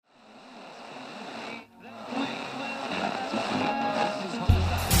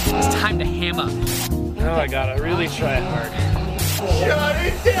time to hammer. Oh, I gotta really try hard. Shut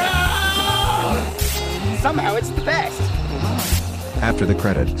it down! Somehow it's the best. After the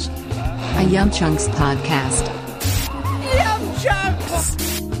credits. A Yum Chunks podcast. Yum Chunks!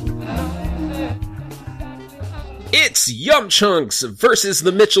 It's Yum Chunks versus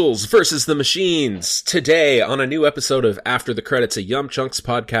the Mitchells versus the Machines. Today on a new episode of After the Credits, a Yum Chunks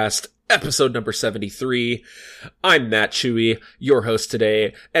podcast, episode number 73. I'm Matt Chewy, your host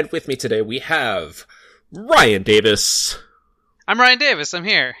today, and with me today we have Ryan Davis. I'm Ryan Davis, I'm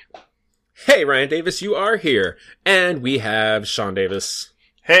here. Hey Ryan Davis, you are here. And we have Sean Davis.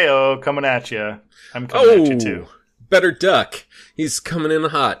 Hey-o, coming at you. I'm coming at you too. Better duck. He's coming in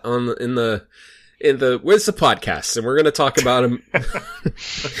hot in the where's the podcast, and we're going to talk about him.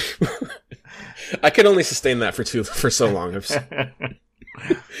 I can only sustain that for so long.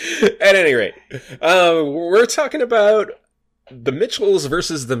 At any rate, we're talking about the Mitchells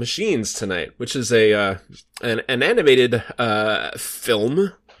versus the Machines tonight, which is an animated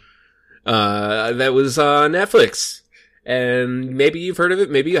film that was on Netflix. And maybe you've heard of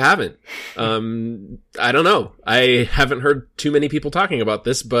it, maybe you haven't. I don't know. I haven't heard too many people talking about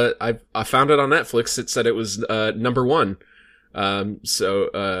this, but I found it on Netflix. It said it was number one.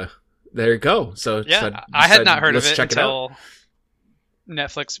 So there you go. So yeah, I had not heard of it until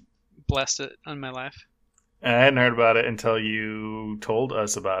Netflix blessed it on my life. I hadn't heard about it until you told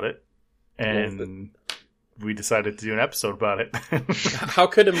us about it, and we decided to do an episode about it. How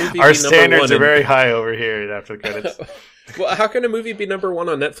could a movie? Our be standards number one are very high over here after the credits. Well, how can a movie be number one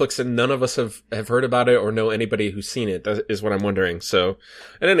on Netflix and none of us have heard about it or know anybody who's seen it? That is what I'm wondering. So,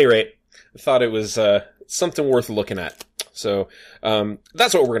 at any rate, I thought it was something worth looking at. So,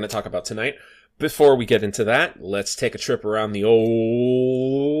 that's what we're going to talk about tonight. Before we get into that, let's take a trip around the old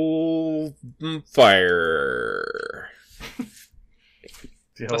fire.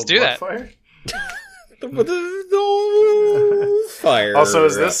 Let's do that. Fire? the old fire. Also,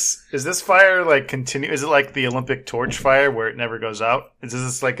 is this fire like continue? Is it like the Olympic torch fire where it never goes out?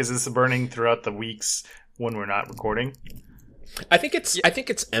 Is this burning throughout the weeks when we're not recording? I think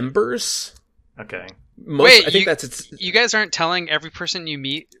it's embers. Okay. You guys aren't telling every person you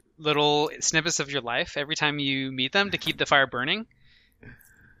meet little snippets of your life every time you meet them to keep the fire burning?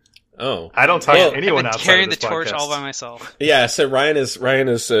 Oh, I don't talk to anyone outside carrying of this the torch podcast. all by myself. Yeah, so Ryan is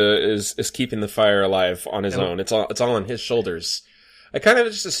keeping the fire alive on his own. It's all on his shoulders. I kind of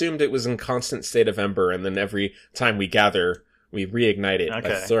just assumed it was in constant state of ember, and then every time we gather, we reignite it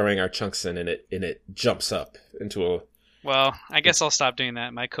by throwing our chunks in, and it jumps up into a. Well, I guess I'll stop doing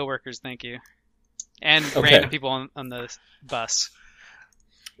that. My coworkers, thank you, and random people on the bus.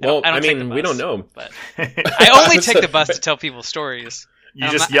 Well, I mean, we don't know, but I only take the bus to tell people stories. You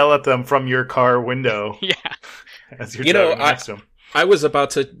just yell at them from your car window. Yeah. As you're driving next to them. I was about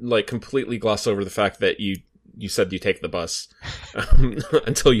to completely gloss over the fact that you said you take the bus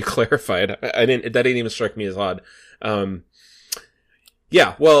until you clarified. That didn't even strike me as odd.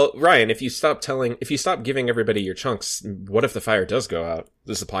 Yeah. Well, Ryan, if you stop giving everybody your chunks, what if the fire does go out?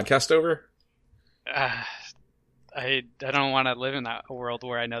 Is the podcast over? I don't want to live in that world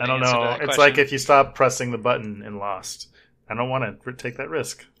where I know. I don't know. It's like if you stop pressing the button in Lost. I don't want to take that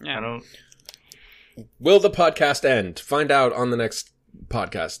risk. Yeah. I don't. Will the podcast end? Find out on the next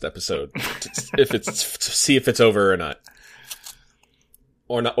podcast episode to see if it's over or not,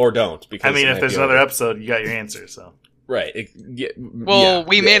 or don't. Because I mean, if there's another episode, you got your answer. So right.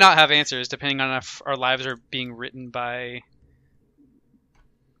 We may not have answers depending on if our lives are being written by.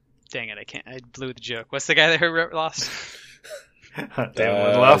 Dang it! I blew the joke. What's the guy that wrote Lost?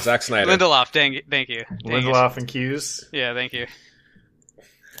 Lindelof. Zack Snyder. Lindelof, thank you. Lindelof and Hughes. Yeah, thank you.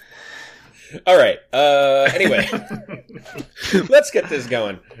 All right. Anyway, let's get this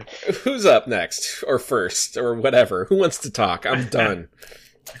going. Who's up next, or first, or whatever? Who wants to talk? I'm done.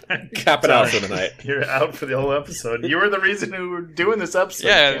 Capping out for the night. You're out for the whole episode. You were the reason who were doing this episode.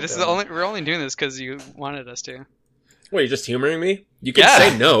 Yeah, we're only doing this because you wanted us to. What, you're just humoring me? You can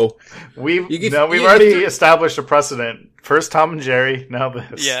say no. We've already established a precedent. First Tom and Jerry, now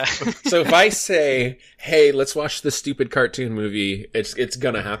this. Yeah. So if I say, hey, let's watch this stupid cartoon movie, it's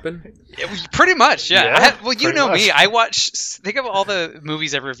gonna happen? Pretty much, yeah. You know me. I think of all the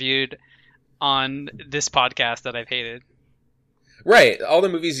movies I've reviewed on this podcast that I've hated. Right. All the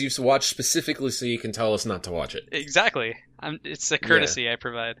movies you've watched specifically so you can tell us not to watch it. Exactly. It's a courtesy I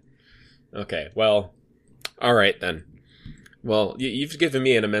provide. Okay, well, all right then. Well, you've given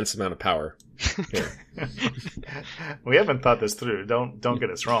me an immense amount of power. We haven't thought this through. Don't get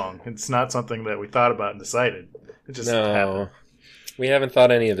us wrong. It's not something that we thought about and decided. It just happened. We haven't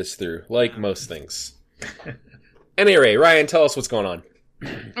thought any of this through, like most things. Anyway, Ryan, tell us what's going on.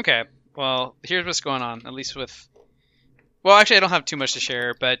 Okay. Well, here's what's going on. At least with. Well, actually, I don't have too much to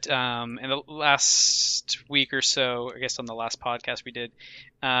share, but in the last week or so, I guess on the last podcast we did,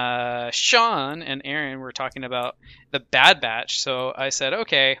 Sean and Aaron were talking about the Bad Batch. So I said,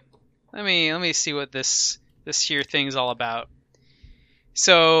 okay, let me see what this here thing's all about.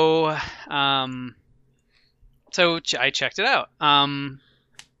 So I checked it out.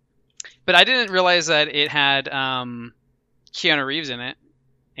 But I didn't realize that it had Keanu Reeves in it,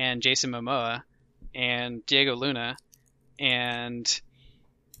 and Jason Momoa, and Diego Luna, and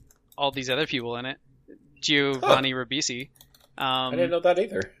all these other people in it. Giovanni Ribisi. I didn't know that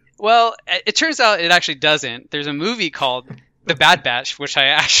either. Well, it turns out it actually doesn't. There's a movie called The Bad Batch, which I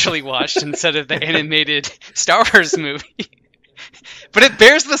actually watched instead of the animated Star Wars movie. But it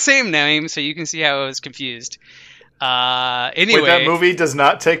bears the same name, so you can see how I was confused. Anyway, wait, that movie does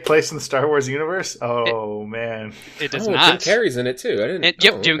not take place in the Star Wars universe? Oh, man. It does not. Jim Carrey's in it, too. I didn't.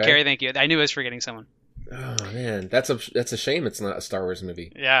 Yep, Jim Carrey, thank you. I knew I was forgetting someone. Oh, man. That's a shame it's not a Star Wars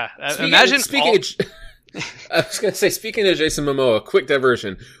movie. Yeah. Speaking I was going to say, speaking of Jason Momoa, quick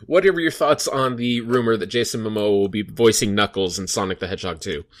diversion. What are your thoughts on the rumor that Jason Momoa will be voicing Knuckles in Sonic the Hedgehog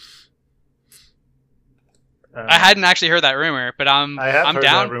 2? I hadn't actually heard that rumor, but I'm down.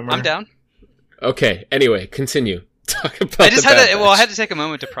 That rumor. I'm down. Okay. Anyway, continue. Talk about. I just had to. Well, I had to take a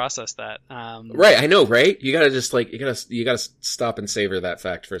moment to process that. Right. I know. Right. You gotta just you gotta stop and savor that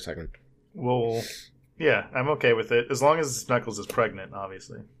fact for a second. Well, yeah, I'm okay with it as long as Knuckles is pregnant,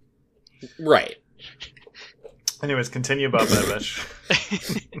 obviously. Right. Anyways, continue about Bad Batch.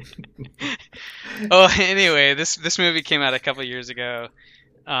 Oh, anyway, this movie came out a couple years ago.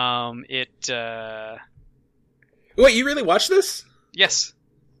 Wait, you really watched this? Yes.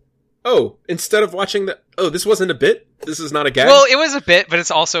 Oh, instead of watching this wasn't a bit? This is not a gag? Well, it was a bit, but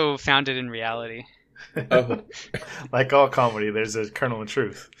it's also founded in reality. Oh. Like all comedy, there's a kernel of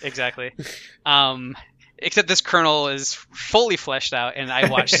truth. Exactly. Except this kernel is fully fleshed out, and I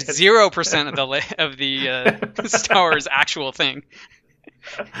watched 0% of the Star Wars actual thing.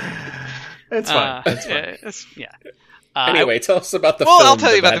 It's fine. It's fine. Anyway, tell us about the film. Well, I'll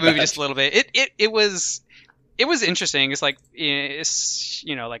tell you about the movie Batch. just a little bit. It was interesting. It's like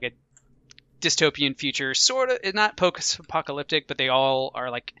like a dystopian future, sort of, not post-apocalyptic, but they all are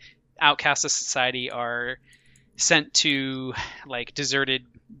like outcasts of society, are sent to like deserted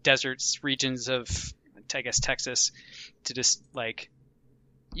deserts regions of, I guess, Texas, to just like,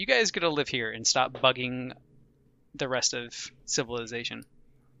 you guys gotta live here and stop bugging the rest of civilization.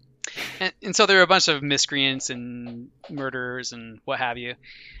 And so there are a bunch of miscreants and murderers and what have you.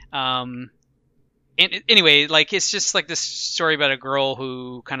 And anyway, like, it's just like this story about a girl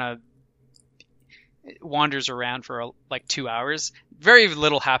who kind of wanders around for like 2 hours. Very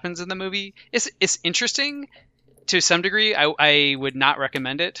little happens in the movie. It's interesting to some degree. I would not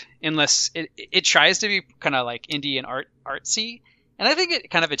recommend it unless it tries to be kind of like indie and artsy, and I think it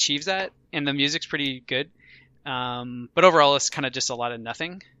kind of achieves that. And the music's pretty good, but overall it's kind of just a lot of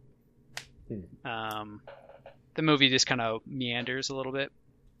nothing. The movie just kind of meanders a little bit.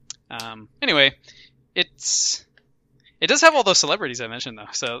 Anyway, it does have all those celebrities I mentioned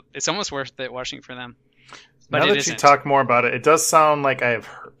though, so it's almost worth it watching for them. But now that isn't. you talk more about it, it does sound like I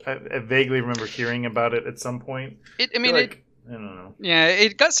vaguely remember hearing about it at some point. I don't know. Yeah,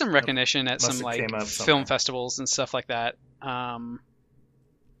 it got some recognition at some like came out film somewhere. festivals and stuff like that.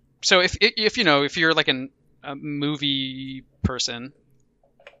 So if you're like a movie person,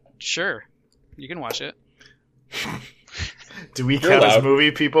 sure, you can watch it. Do we You're count allowed. as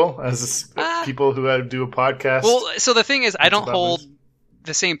movie people? As people who do a podcast? Well, so the thing is, I don't about hold movies?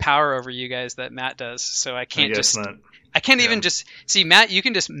 the same power over you guys that Matt does, so I can't guess just. not. I can't Yeah. even just see, Matt. You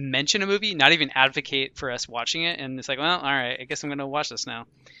can just mention a movie, not even advocate for us watching it, and it's like, well, all right, I guess I'm gonna watch this now.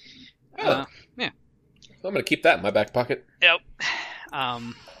 Oh. Yeah. I'm going to keep that in my back pocket. Yep.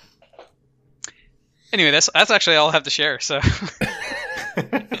 Anyway, that's actually all I have to share. So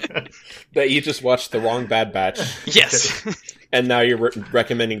That you just watched the wrong Bad Batch, yes, and now you're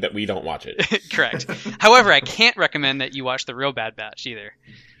recommending that we don't watch it. correct. However, I can't recommend that you watch the real Bad Batch either.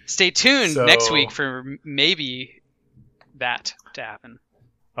 Stay tuned So- next week for maybe that to happen.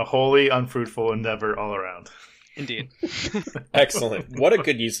 A wholly unfruitful endeavor all around. Indeed. Excellent. What a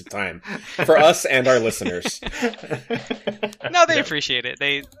good use of time for us and our listeners. No, they appreciate it.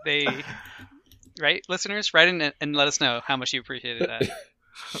 They right, listeners, write in and let us know how much you appreciated that.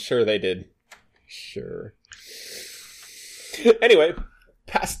 Sure they did. Sure. Anyway,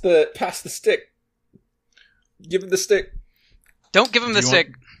 pass the stick. Give him the stick. Don't give him the Do you want-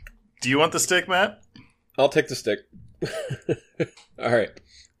 stick. Do you want the stick, Matt? I'll take the stick. All right.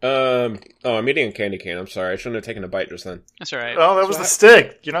 I'm eating a candy cane. I'm sorry. I shouldn't have taken a bite just then. That's all right. Oh, that was the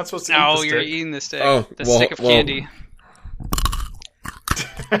stick. You're not supposed to eat the Oh, stick. you're eating the stick. Oh, the stick of candy.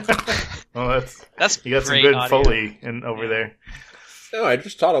 Well, That's you got some great good audio. Foley over there. No, I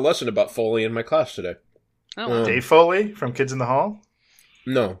just taught a lesson about Foley in my class today. Oh, Dave Foley from Kids in the Hall?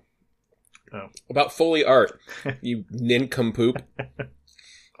 No. Oh. About Foley art. You nincompoop. You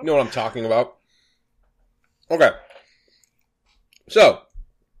know what I'm talking about. Okay. So,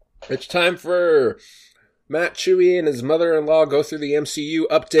 it's time for Matt Chewy and his mother-in-law go through the MCU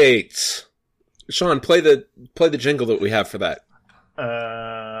updates. Sean, play the jingle that we have for that.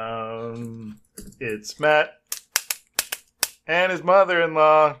 It's Matt and his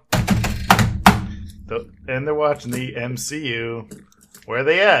mother-in-law. And they're watching the MCU. Where are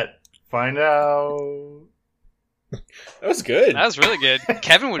they at? Find out. That was good. that was really good.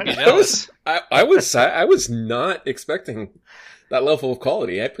 Kevin would be jealous. I was not expecting that level of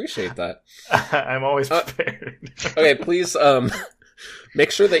quality. I appreciate that. I'm always prepared. Okay, please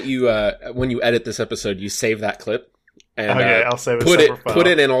make sure that you when you edit this episode, you save that clip and Okay, I'll save a put separate file. put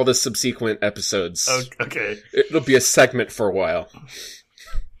it in all the subsequent episodes. Okay. It'll be a segment for a while.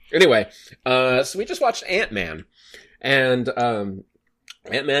 Anyway, so we just watched Ant-Man, and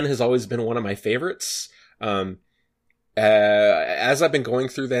Ant-Man has always been one of my favorites. As I've been going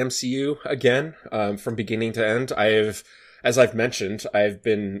through the MCU again, from beginning to end, as I've mentioned, I've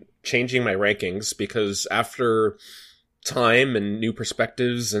been changing my rankings because after time and new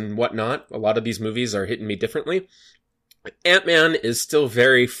perspectives and whatnot, a lot of these movies are hitting me differently. Ant-Man is still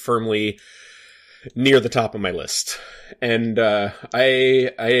very firmly near the top of my list. And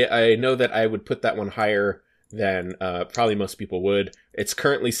I know that I would put that one higher than probably most people would. It's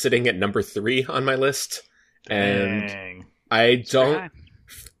currently sitting at number 3 on my list. And Dang. I don't high.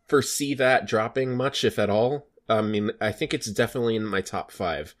 foresee that dropping much, if at all. I mean, I think it's definitely in my top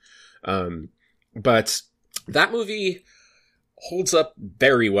 5. But that movie holds up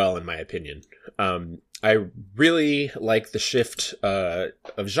very well, in my opinion. I really like the shift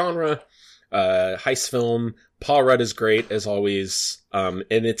of genre. Heist film. Paul Rudd is great as always. And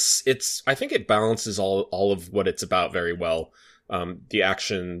it's I think it balances all of what it's about very well. The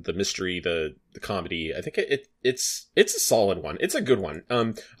action, the mystery, the comedy. I think it's a solid one. It's a good one.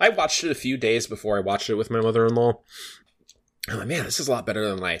 I watched it a few days before I watched it with my mother-in-law. I'm like, man, this is a lot better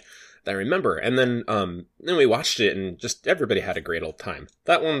than I remember. And then we watched it and just everybody had a great old time.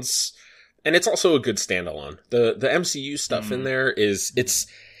 That one's, and it's also a good standalone. The MCU stuff in there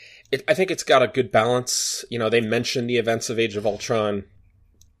I think it's got a good balance. You know, they mention the events of Age of Ultron,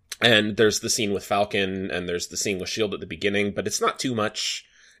 and there's the scene with Falcon, and there's the scene with S.H.I.E.L.D. at the beginning, but it's not too much.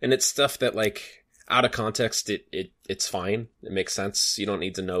 And it's stuff that, like, out of context, it's fine. It makes sense. You don't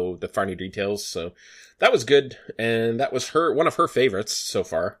need to know the finer details. So that was good, and that was one of her favorites so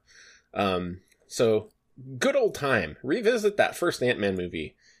far. So good old time. Revisit that first Ant-Man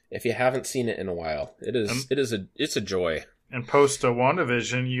movie if you haven't seen it in a while. It's a joy. And post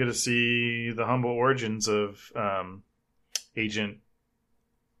WandaVision, you get to see the humble origins of Agent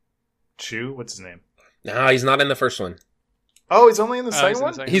Chu. What's his name? No, he's not in the first one. Oh, he's only in the he's second in the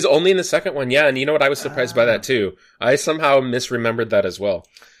one? second. He's only in the second one, yeah. And you know what? I was surprised by that too. I somehow misremembered that as well.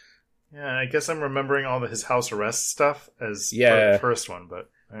 Yeah, I guess I'm remembering all his house arrest stuff as part Yeah. of the first one, but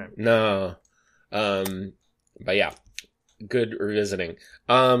all right. No. But yeah. Good revisiting.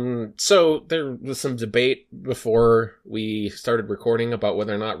 So there was some debate before we started recording about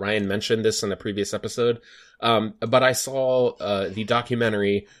whether or not Ryan mentioned this in a previous episode. But I saw the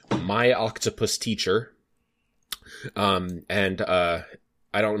documentary My Octopus Teacher. And I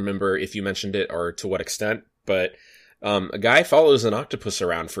don't remember if you mentioned it or to what extent, but a guy follows an octopus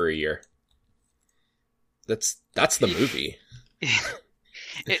around for a year. That's the movie.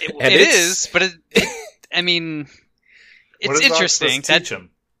 It is, but I mean, What it's does interesting. Octopus teach him?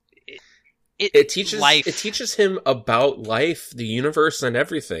 It teaches life. It teaches him about life, the universe, and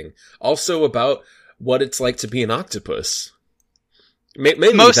everything. Also about what it's like to be an octopus.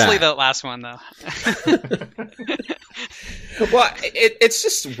 Maybe Mostly that. the last one, though. Well, it's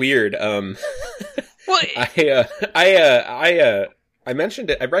just weird. Well, I mentioned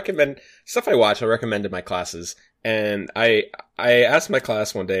it. I recommend stuff I watch. I recommend in my classes, and I asked my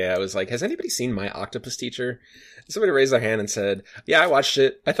class one day. I was like, "Has anybody seen My Octopus Teacher?" Somebody raised their hand and said, "Yeah, I watched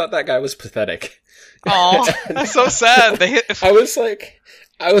it. I thought that guy was pathetic." oh, that's so sad. I was like,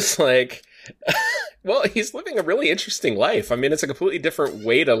 well, he's living a really interesting life. I mean, it's a completely different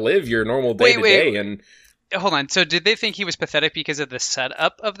way to live your normal day to day. And Hold on. So did they think he was pathetic because of the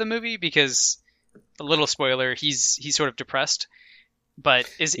setup of the movie? Because, a little spoiler, he's sort of depressed. But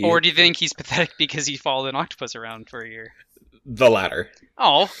or do you think he's pathetic because he followed an octopus around for a year? the latter.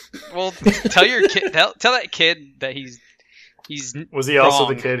 Oh, well, tell your kid. Tell that kid that he's. Was he also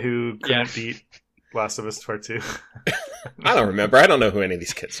wrong. the kid who couldn't beat Last of Us Part 2? I don't remember. I don't know who any of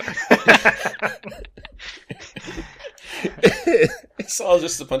these kids are. It's all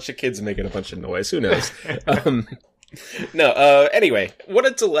just a bunch of kids making a bunch of noise. Who knows? Anyway, what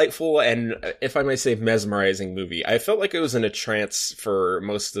a delightful and, if I may say, mesmerizing movie. I felt like I was in a trance for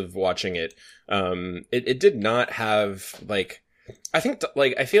most of watching it. It did not have, like, I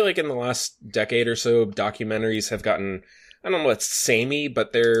feel like in the last decade or so, documentaries have gotten, I don't know what's samey,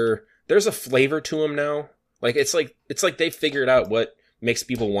 but there's a flavor to them now. Like, it's like they figured out what makes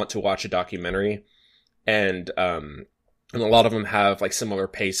people want to watch a documentary. And a lot of them have, like, similar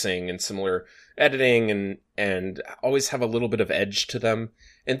pacing and similar editing and always have a little bit of edge to them.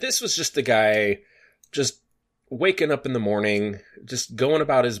 And this was just the guy just waking up in the morning, just going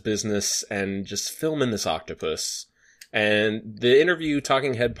about his business and just filming this octopus. And the interview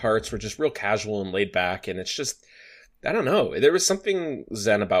talking head parts were just real casual and laid back. And it's just, I don't know. There was something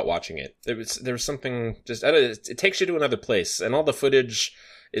zen about watching it. There was something just, it takes you to another place. And all the footage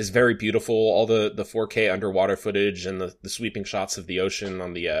is very beautiful. All the 4K underwater footage and the sweeping shots of the ocean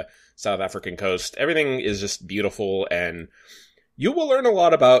on the South African coast. Everything is just beautiful, and you will learn a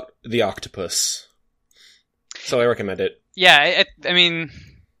lot about the octopus. So I recommend it. Yeah, I mean,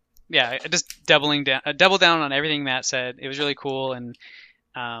 yeah, just double down on everything Matt said. It was really cool, and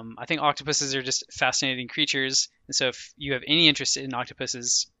I think octopuses are just fascinating creatures. And so if you have any interest in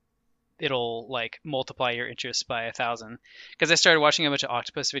octopuses, it'll like multiply your interest by 1,000. Because I started watching a bunch of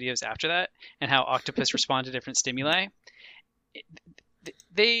octopus videos after that, and how octopus respond to different stimuli.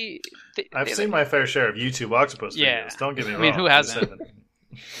 I've seen my fair share of YouTube octopus videos. Don't get me wrong. I mean, who hasn't?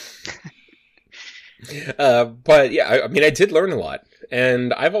 But yeah, I mean, I did learn a lot,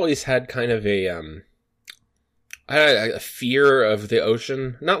 and I've always had kind of a fear of the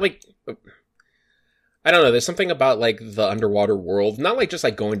ocean. Not like, I don't know, there's something about like the underwater world, not like just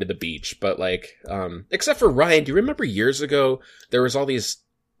like going to the beach, but like, except for Ryan, do you remember years ago, there was all these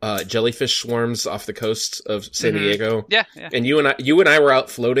jellyfish swarms off the coast of San Diego? Yeah. And you and I were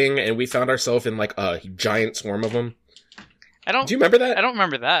out floating, and we found ourselves in like a giant swarm of them. Do you remember that? I don't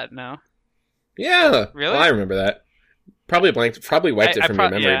remember that, no. Yeah. Really? Well, I remember that. Probably wiped it from your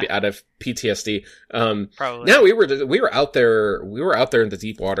memory out of PTSD. Probably. No, we were out there. We were out there in the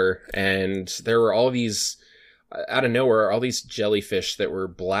deep water, and there were all these out of nowhere, all these jellyfish that were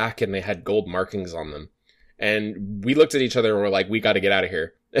black and they had gold markings on them. And we looked at each other and we're like, "We got to get out of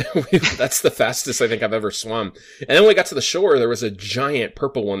here." That's the fastest I think I've ever swum. And then when we got to the shore, there was a giant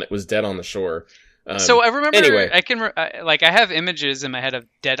purple one that was dead on the shore. So I remember. Anyway. I have images in my head of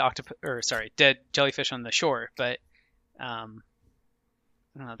dead jellyfish on the shore, but I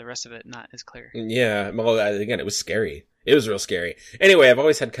don't know, the rest of it not as clear. Yeah, well, again, it was scary. It was real scary. Anyway, I've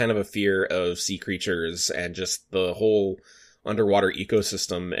always had kind of a fear of sea creatures and just the whole underwater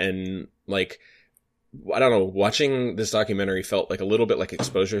ecosystem. And like, I don't know, watching this documentary felt like a little bit like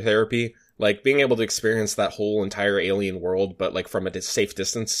exposure therapy. Like being able to experience that whole entire alien world, but like from a safe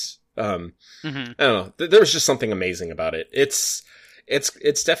distance. I don't know. There was just something amazing about it. It's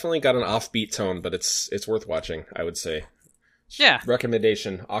definitely got an offbeat tone, but it's worth watching, I would say. Yeah.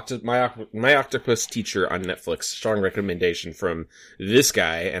 Recommendation. My Octopus Teacher on Netflix. Strong recommendation from this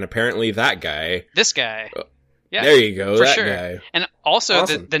guy, and apparently that guy. This guy. Yeah. There you go. For that sure. guy. And also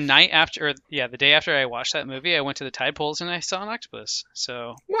Awesome. the night after, the day after I watched that movie, I went to the tide pools and I saw an octopus.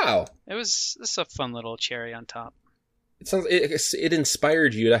 So Wow. this is a fun little cherry on top. It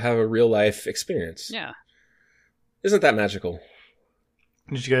inspired you to have a real life experience. Yeah. Isn't that magical?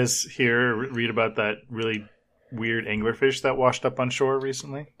 Did you guys read about that really weird anglerfish that washed up on shore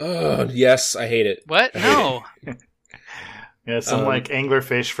recently? Oh, yes, I hate it. What? No. Yeah, some like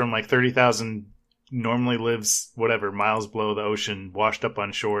anglerfish from like 30,000 normally lives miles below the ocean washed up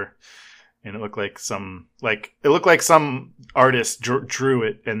on shore, and it looked like some artist drew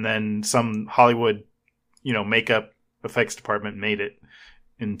it, and then some Hollywood, makeup effects department made it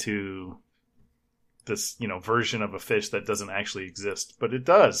into this, version of a fish that doesn't actually exist, but it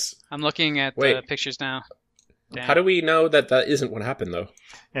does. I'm looking at the pictures now. Damn. How do we know that isn't what happened, though?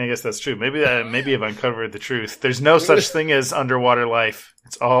 Yeah, I guess that's true. Maybe I've uncovered the truth. There's no such thing as underwater life.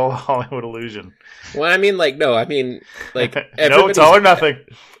 It's all Hollywood illusion. Well, I mean, like, no, I mean, like... No, it's all or nothing.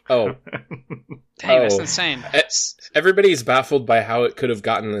 Oh. Dang, that's insane. Everybody's baffled by how it could have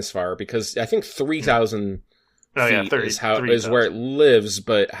gotten this far, because I think 3,000 feet is where it lives,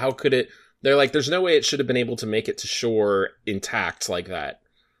 but how could it... They're like, there's no way it should have been able to make it to shore intact like that.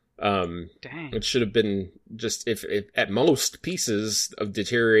 Dang. It should have been just, if at most, pieces of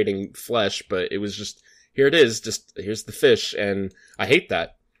deteriorating flesh, but it was just here it is. Just here's the fish, and I hate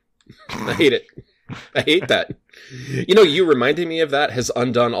that. I hate it. I hate that. You know, you reminding me of that has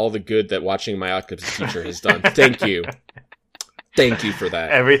undone all the good that watching My Octopus Teacher has done. Thank you. Thank you for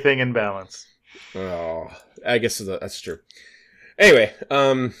that. Everything in balance. Oh, I guess that's true. Anyway,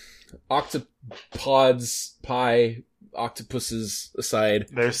 octopods, octopuses aside.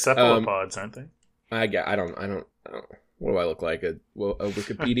 They're cephalopods, aren't they? I don't. What do I look like? A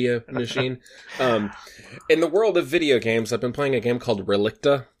Wikipedia machine? In the world of video games, I've been playing a game called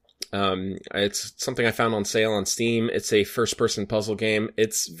Relicta. It's something I found on sale on Steam. It's a first-person puzzle game.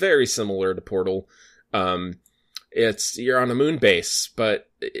 It's very similar to Portal. You're on a moon base, but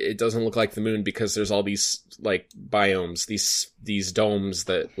it doesn't look like the moon because there's all these like biomes, these domes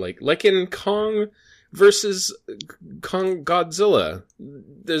that like in Kong versus Kong Godzilla.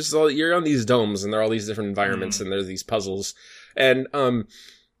 You're on these domes and there are all these different environments and there's these puzzles. And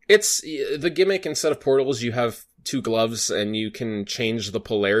it's the gimmick instead of portals, you have two gloves and you can change the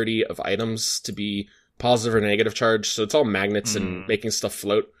polarity of items to be positive or negative charge. So it's all magnets and making stuff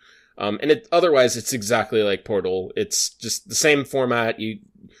float. And otherwise it's exactly like Portal. It's just the same format. You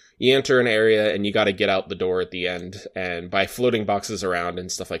enter an area and you got to get out the door at the end, and by floating boxes around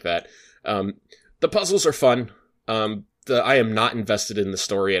and stuff like that. The puzzles are fun. I am not invested in the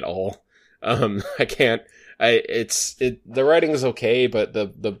story at all. I can't. The writing is okay, but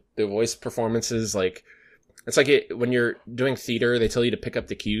the voice performances, like, it's like when you're doing theater, they tell you to pick up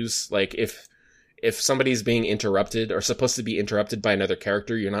the cues. Like if somebody's being interrupted or supposed to be interrupted by another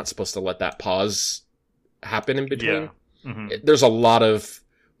character, you're not supposed to let that pause happen in between. Yeah. Mm-hmm. There's a lot of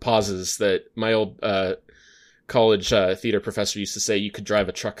pauses that my old college theater professor used to say you could drive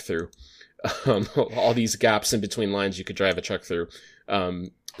a truck through. All these gaps in between lines you could drive a truck through.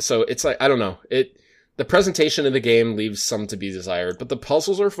 So it's like, I don't know. The presentation of the game leaves some to be desired, but the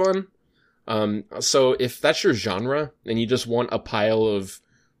puzzles are fun. So if that's your genre and you just want a pile of,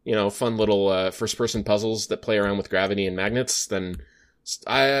 fun little first-person puzzles that play around with gravity and magnets, then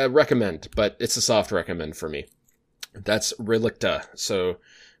I recommend, but it's a soft recommend for me. That's Relicta. So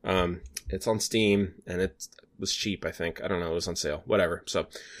it's on Steam, and it was cheap, I think. I don't know, it was on sale. Whatever. So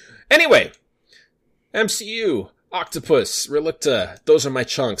anyway, MCU, Octopus, Relicta, those are my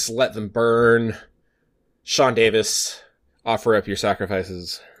chunks. Let them burn. Sean Davis, offer up your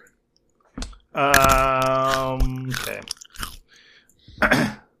sacrifices. Okay.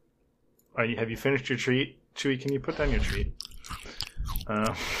 Have you finished your treat? Chewie, can you put down your treat?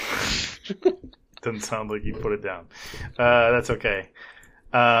 Doesn't sound like you put it down. That's okay.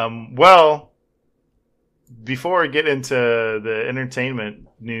 Well, before I get into the entertainment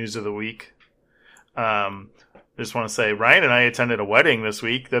news of the week, I just want to say Ryan and I attended a wedding this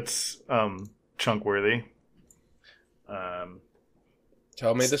week. That's chunk worthy.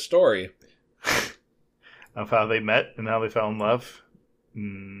 Tell me the story of how they met and how they fell in love.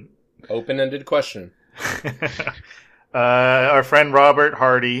 Open-ended question. Our friend Robbie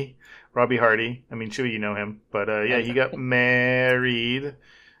Hardy. I mean, Chewie, you know him, but he got married,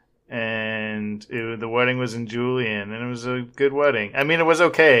 and the wedding was in Julian, and it was a good wedding. I mean, it was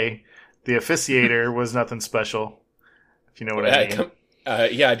okay. The officiator was nothing special, if you know what I mean.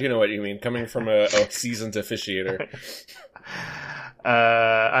 I do know what you mean. Coming from a seasoned officiator.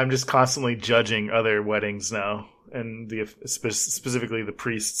 I'm just constantly judging other weddings now, and specifically the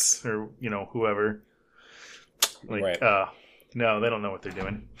priests or whoever. Right. No, they don't know what they're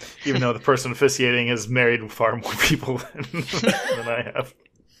doing. Even though the person officiating has married far more people than I have.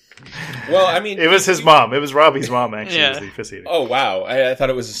 Well, I mean, it was his mom. It was Robbie's mom actually. Was the officiating. Oh wow! I thought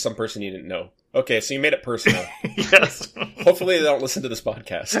it was some person you didn't know. Okay, so you made it personal. Yes. Hopefully they don't listen to this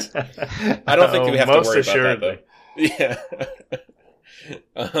podcast. I don't think we have to worry about that, though. Yeah.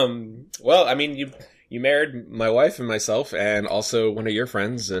 Well, I mean, you married my wife and myself, and also one of your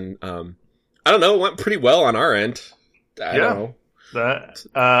friends, and I don't know, it went pretty well on our end. I don't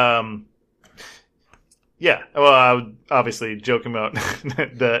know. Yeah. Well, I would obviously joke about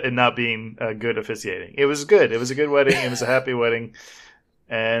it not being a good officiating. It was good. It was a good wedding. It was a happy wedding,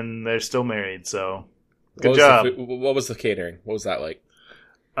 and they're still married. So good job. What was the catering? What was that like?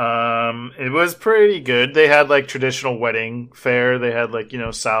 It was pretty good. They had like traditional wedding fare. They had like,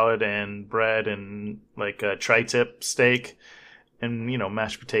 salad and bread and like a tri-tip steak and,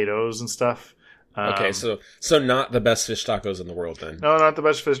 mashed potatoes and stuff. Okay, so not the best fish tacos in the world then. No, not the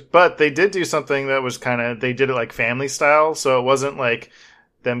best fish, but they did do something that was they did it like family style. So it wasn't like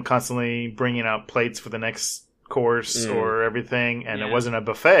them constantly bringing out plates for the next course or everything, and it wasn't a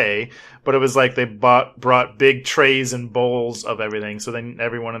buffet, but it was like they brought big trays and bowls of everything, so then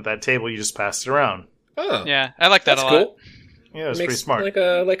everyone at that table, you just passed it around. Oh. Yeah, I like that a lot. Cool. Yeah, it was Makes pretty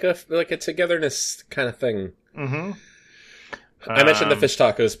smart. like a togetherness kind of thing. Mm-hmm. I mentioned the fish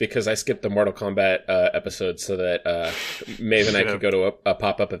tacos because I skipped the Mortal Kombat episode so that Maeve and I could go to a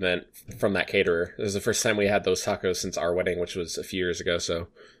pop-up event from that caterer. It was the first time we had those tacos since our wedding, which was a few years ago. So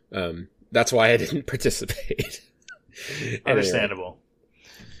that's why I didn't participate. Understandable.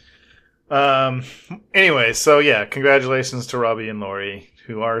 Anyway, so yeah, congratulations to Robbie and Lori,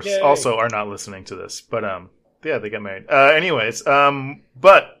 who are also are not listening to this, but yeah, they got married. Anyways,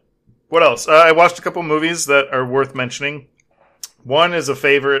 but what else? I watched a couple movies that are worth mentioning. One is a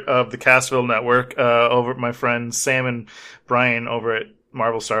favorite of the Castville Network. Over my friends Sam and Brian over at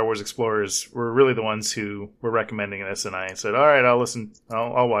Marvel Star Wars Explorers were really the ones who were recommending this, and I said, all right, I'll listen.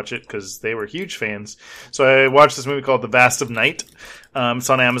 I'll watch it because they were huge fans. So I watched this movie called The Vast of Night. It's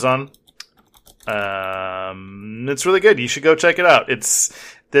on Amazon. It's really good. You should go check it out. It's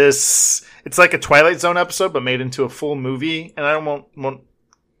like a Twilight Zone episode, but made into a full movie, and I won't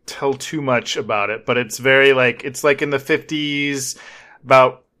tell too much about it, but it's very it's like in the 50s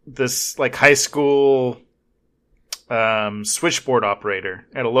about this like high school switchboard operator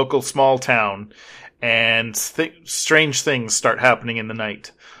at a local small town, and strange things start happening in the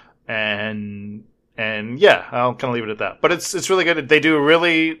night, and yeah, I'll kind of leave it at that. But it's really good. They do a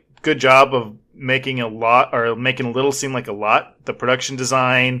really good job of making a little seem like a lot. The production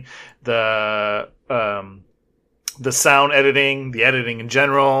design, the sound editing, the editing in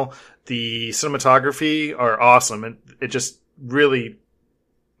general, the cinematography are awesome. It just really,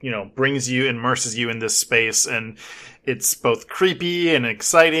 immerses you in this space, and it's both creepy and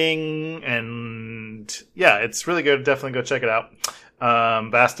exciting, and yeah, it's really good. Definitely go check it out.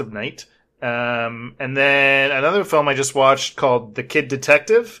 Vast of Night. And then another film I just watched called The Kid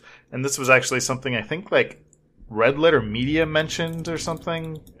Detective, and this was actually something I think like Red Letter Media mentioned or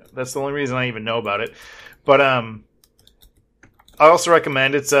something. That's the only reason I even know about it. But I also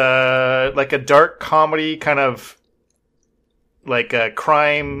recommend it's like a dark comedy kind of like a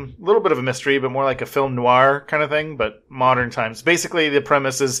crime, a little bit of a mystery, but more like a film noir kind of thing, but modern times. Basically, the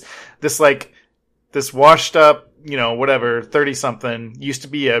premise is this washed up, 30-something used to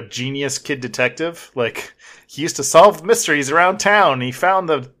be a genius kid detective. Like, he used to solve mysteries around town. He found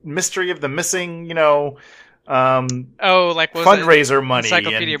the mystery of the missing, fundraiser money.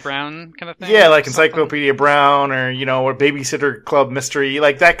 Encyclopedia Brown kind of thing? Yeah, like Encyclopedia Brown or, or Babysitter Club Mystery.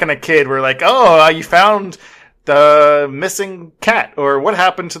 Like that kind of kid where like, oh, you found the missing cat, or what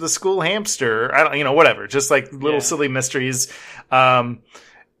happened to the school hamster? I don't, whatever. Just like little silly mysteries.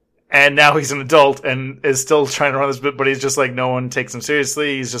 And now he's an adult and is still trying to run this bit, but he's just like, no one takes him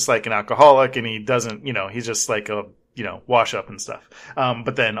seriously. He's just like an alcoholic, and he doesn't, he's just like a, wash up and stuff.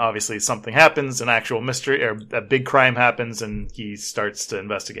 But then obviously something happens, an actual mystery or a big crime happens, and he starts to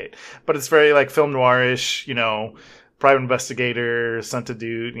investigate. But it's very like film noirish, private investigator, sent to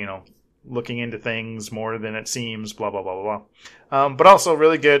do, looking into things more than it seems, blah, blah, blah, blah, blah. But also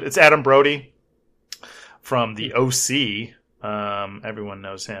really good. It's Adam Brody from the OC. Everyone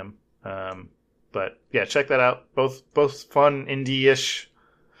knows him. But yeah, check that out. Both fun indie-ish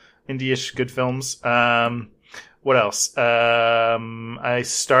good films. What else? I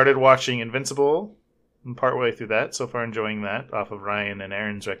started watching Invincible. I'm partway through that. So far enjoying that off of Ryan and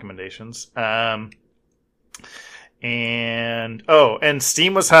Aaron's recommendations. And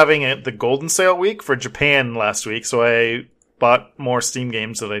Steam was having the Golden Sale week for Japan last week. So I bought more Steam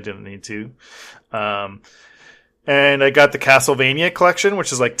games that I didn't need to. And I got the Castlevania collection,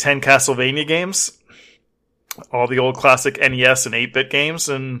 which is like 10 Castlevania games. All the old classic NES and 8-bit games.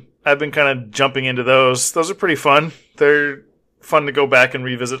 And I've been kind of jumping into those. Those are pretty fun. They're fun to go back and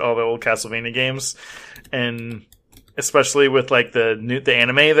revisit all the old Castlevania games. And especially with like the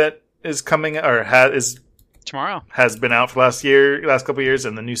anime that is coming, or tomorrow. Has been out for last couple of years,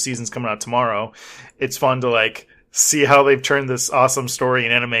 and the new season's coming out tomorrow. It's fun to like see how they've turned this awesome story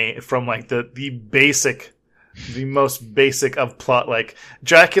in anime from like the most basic of plot, like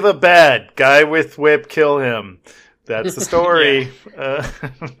Dracula bad, guy with whip, kill him. That's the story.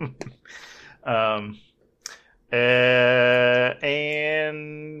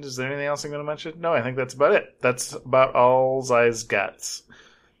 And is there anything else I'm going to mention? No, I think that's about it. That's about all Zai's got.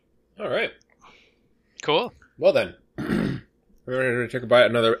 All right. Cool. Well then, we're going to take a bite.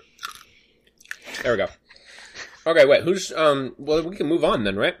 Another. There we go. Okay, wait. Who's well, we can move on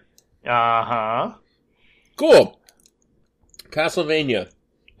then, right? Uh-huh. Cool. Castlevania.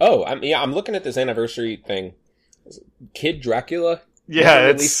 Oh, I'm looking at this anniversary thing. Kid Dracula? Yeah,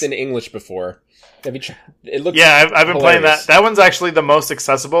 it's released in English before. Have you tried? It looks I've been playing that. That one's actually the most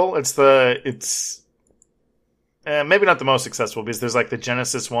accessible. It's maybe not the most accessible, because there's like the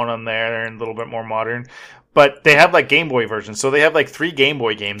Genesis one on there and a little bit more modern. But they have like Game Boy versions, so they have like 3 Game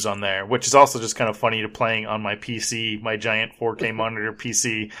Boy games on there, which is also just kind of funny to playing on my PC, my giant 4K monitor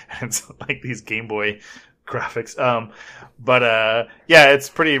PC, and it's like these Game Boy graphics. Yeah, it's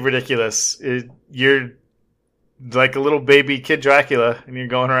pretty ridiculous. You're like a little baby Kid Dracula, and you're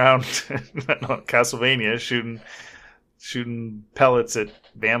going around Castlevania shooting pellets at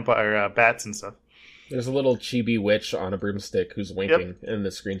vampire bats and stuff. There's a little chibi witch on a broomstick who's winking in the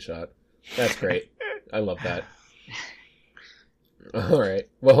screenshot. That's great. I love that. All right.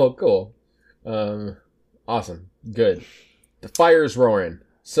 Well, cool. Awesome. Good. The fire's roaring.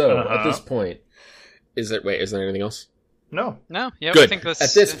 So, at this point, is there anything else? No. Yeah, Good. I think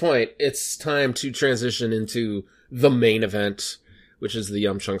At this point, it's time to transition into the main event, which is the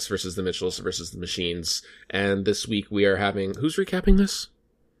Yum Chunks versus the Mitchells versus the Machines. And this week we are having... Who's recapping this?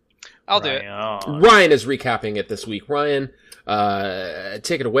 I'll do it. Ryan is recapping it this week. Ryan,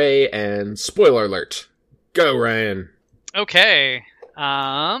 take it away, and spoiler alert. Go, Ryan. Okay.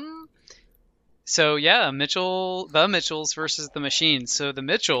 So yeah, the Mitchells versus the Machines. So the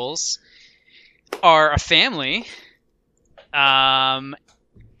Mitchells are a family,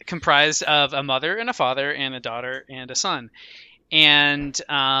 comprised of a mother and a father and a daughter and a son, and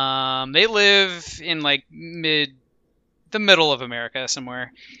they live in like the middle of America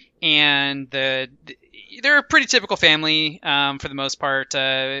somewhere, and they're a pretty typical family for the most part.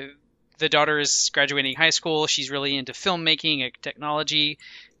 The daughter is graduating high school. She's really into filmmaking and technology.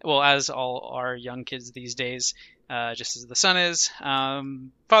 Well, as all our young kids these days, just as the son is.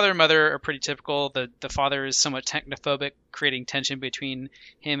 Father and mother are pretty typical. The father is somewhat technophobic, creating tension between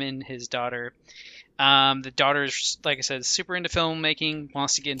him and his daughter. The daughter's, like I said, super into filmmaking,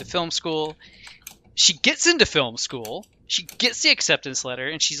 wants to get into film school. She gets into film school. She gets the acceptance letter,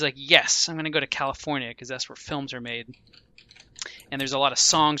 and she's like, yes, I'm going to go to California because that's where films are made. And there's a lot of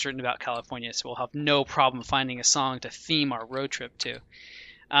songs written about California, so we'll have no problem finding a song to theme our road trip to.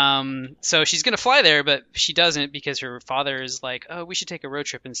 So she's going to fly there, but she doesn't because her father is like, oh, we should take a road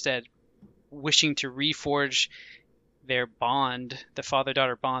trip instead, wishing to reforge their bond, the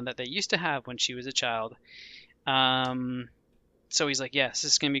father-daughter bond that they used to have when she was a child. So he's like, yes,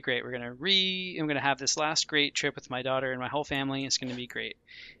 this is going to be great. I'm going to have this last great trip with my daughter and my whole family. It's going to be great.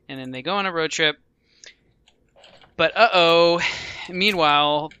 And then they go on a road trip. But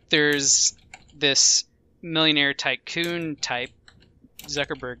meanwhile, there's this millionaire tycoon type,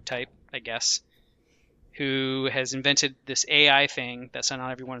 Zuckerberg type, I guess, who has invented this AI thing that's on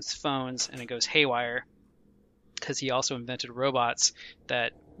everyone's phones, and it goes haywire because he also invented robots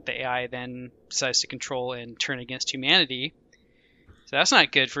that the AI then decides to control and turn against humanity. So that's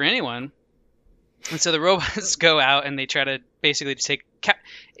not good for anyone. And so the robots go out and they try to basically take...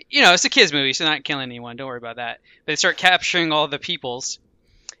 it's a kids movie, so not killing anyone. Don't worry about that. But they start capturing all the peoples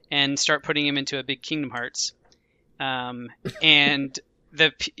and start putting them into a big Kingdom Hearts. And when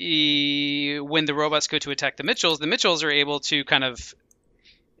the robots go to attack the Mitchells are able to kind of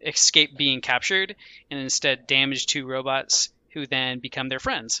escape being captured and instead damage 2 robots who then become their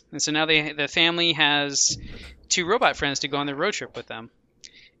friends. And so now the family has 2 robot friends to go on their road trip with them.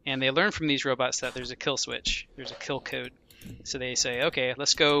 And they learn from these robots that there's a kill switch. There's a kill code. So they say, okay,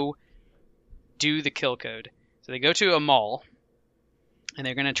 let's go do the kill code. So they go to a mall, and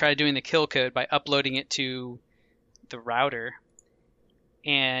they're going to try doing the kill code by uploading it to the router.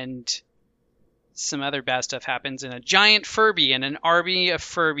 And some other bad stuff happens, and a giant Furby and an army of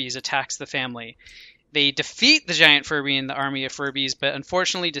Furbies attacks the family. They defeat the giant Furby and the army of Furbies, but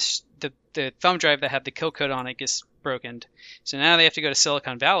unfortunately the thumb drive that had the kill code on it gets broken. So now they have to go to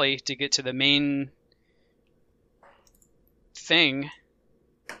Silicon Valley to get to the main thing,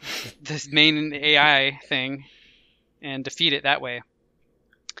 the main AI thing, and defeat it that way.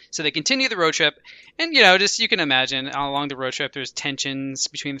 So they continue the road trip, and you can imagine along the road trip there's tensions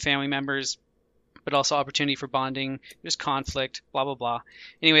between the family members, but also opportunity for bonding. There's conflict, blah blah blah.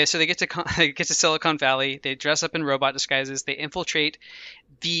 Anyway, so they get to Silicon Valley. They dress up in robot disguises. They infiltrate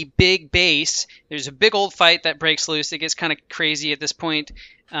the big base. There's a big old fight that breaks loose. It gets kind of crazy at this point.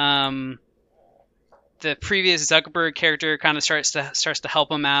 The previous Zuckerberg character kind of starts to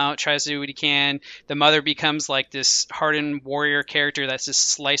help him out, tries to do what he can. The mother becomes like this hardened warrior character that's just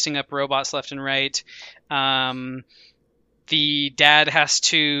slicing up robots left and right. The dad has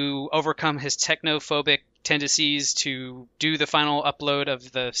to overcome his technophobic tendencies to do the final upload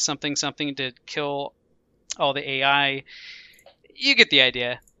of the something to kill all the AI. You get the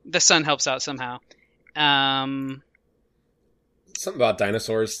idea. The son helps out somehow. Something about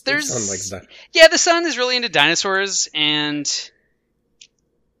dinosaurs. The son likes that. Yeah, the son is really into dinosaurs, and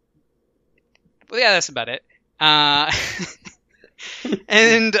that's about it. And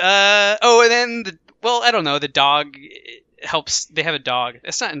then well, I don't know. The dog helps. They have a dog.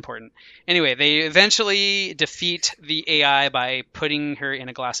 It's not important. Anyway, they eventually defeat the AI by putting her in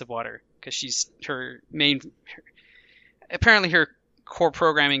a glass of water because apparently her core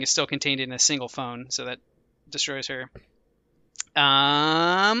programming is still contained in a single phone, so that destroys her.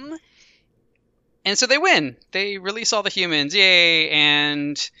 And so they win. They release all the humans, yay!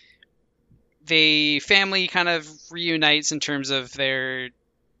 And the family kind of reunites in terms of their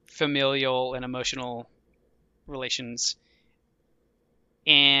familial and emotional relations.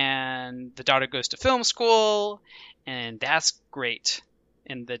 And the daughter goes to film school, and that's great.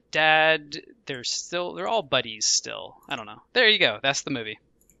 And the dad, they're all buddies still. I don't know. There you go. That's the movie.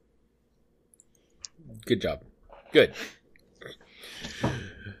 Good job. Good.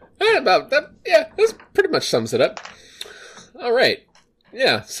 About that, yeah, that pretty much sums it up. All right.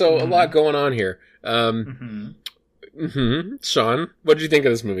 Yeah, so a lot going on here. Sean, what did you think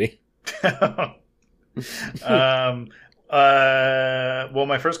of this movie? Well,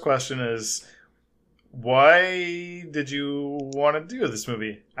 my first question is, why did you want to do this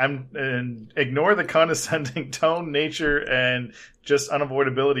movie? And ignore the condescending tone, nature, and just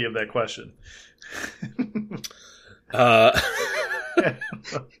unavoidability of that question.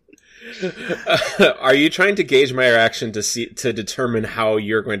 Are you trying to gauge my reaction to determine how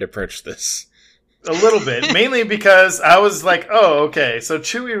you're going to approach this? A little bit, mainly because I was like, "Oh, okay." So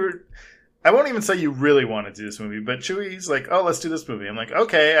Chewie, I won't even say you really want to do this movie, but Chewie's like, "Oh, let's do this movie." I'm like,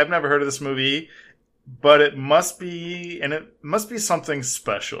 "Okay, I've never heard of this movie, but it must be something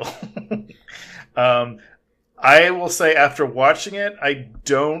special." I will say, after watching it, I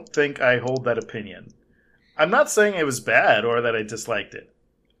don't think I hold that opinion. I'm not saying it was bad or that I disliked it,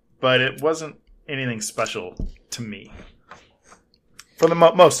 but it wasn't anything special to me. For the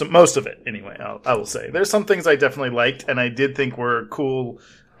most of it, anyway, I will say. There's some things I definitely liked, and I did think were cool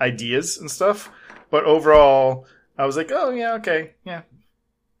ideas and stuff, but overall, I was like, oh, yeah, okay, yeah.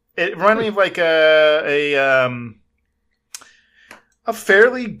 It reminded me of like a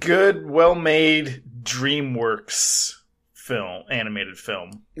fairly good, well-made DreamWorks animated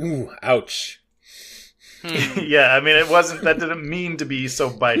film. Ooh, ouch. Yeah, I mean, that didn't mean to be so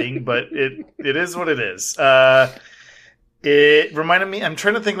biting, but it is what it is. It reminded me, I'm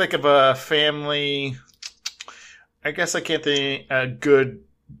trying to think like of a family, I guess I can't think a good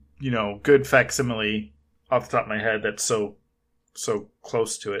facsimile off the top of my head that's so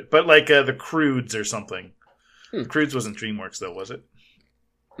close to it. But like the Croods or something. The Croods wasn't DreamWorks though, was it?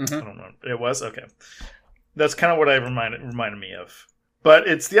 Mm-hmm. I don't know. It was? Okay. That's kind of what I reminded me of. But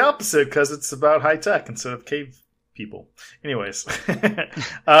it's the opposite because it's about high tech instead of cave people. Anyways,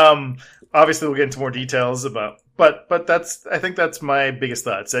 obviously we'll get into more details about, but I think that's my biggest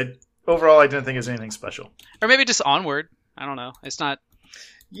thoughts. Overall, I didn't think it was anything special. Or maybe just Onward. I don't know. It's not.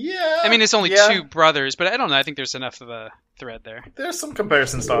 Yeah. I mean, it's only two brothers, but I don't know. I think there's enough of a thread there. There's some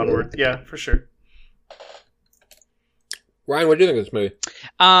comparisons to Onward. Yeah, for sure. Ryan, what do you think of this movie?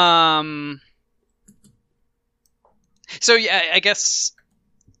 So yeah, I guess,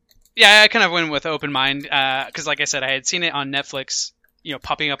 yeah, I kind of went with open mind because, like I said, I had seen it on Netflix,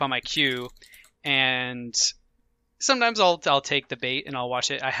 popping up on my queue, and sometimes I'll take the bait and I'll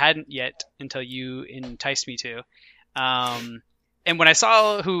watch it. I hadn't yet until you enticed me to, and when I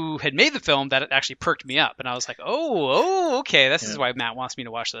saw who had made the film, that actually perked me up, and I was like, oh, okay, this is why Matt wants me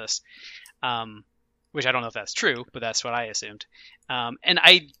to watch this, which I don't know if that's true, but that's what I assumed, and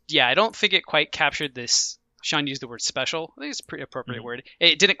I don't think it quite captured this. Sean used the word special. I think it's a pretty appropriate word.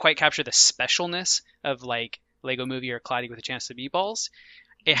 It didn't quite capture the specialness of like Lego Movie or Cloudy with a Chance of Meatballs.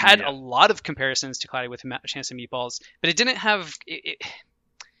 It had a lot of comparisons to Cloudy with a Chance of Meatballs, but it didn't have. It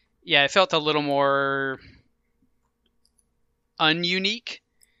felt a little more ununique,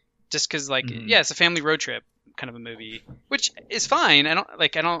 just because it's a family road trip kind of a movie, which is fine. I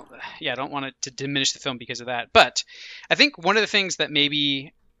don't want it to diminish the film because of that. But I think one of the things that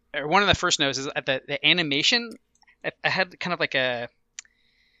maybe. Or one of the first notes is that the animation, I had kind of like I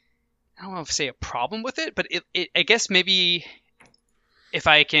don't know if to say a problem with it, but I guess maybe if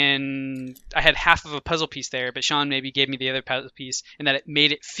I had half of a puzzle piece there, but Sean maybe gave me the other puzzle piece, and that it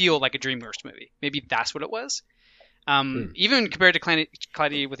made it feel like a DreamWorks movie. Maybe that's what it was. Even compared to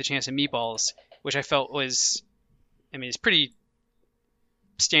Cloudy with a Chance of Meatballs, which I felt was, I mean, it's pretty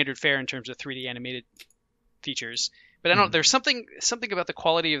standard fare in terms of 3D animated features. But I don't. There's something about the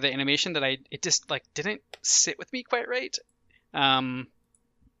quality of the animation that it just didn't sit with me quite right. But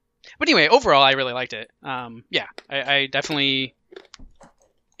anyway, overall, I really liked it. I definitely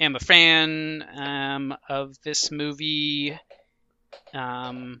am a fan of this movie.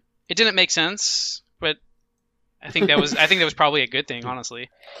 It didn't make sense, but I think that was probably a good thing, honestly.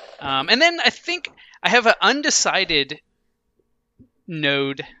 And then I think I have an undecided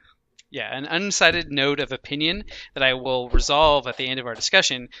node. Yeah, an undecided node of opinion that I will resolve at the end of our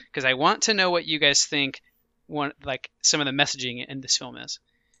discussion, because I want to know what you guys think. Like some of the messaging in this film is.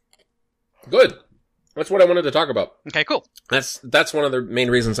 Good. That's what I wanted to talk about. Okay, cool. That's one of the main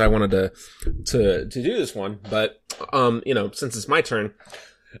reasons I wanted to do this one. But since it's my turn,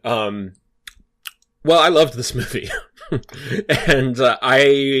 well, I loved this movie, and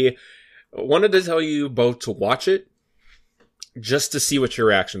I wanted to tell you both to watch it just to see what your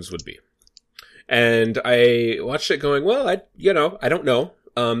reactions would be. And I watched it going, well, I don't know.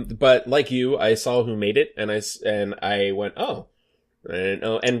 But like you, I saw who made it, and I went, oh.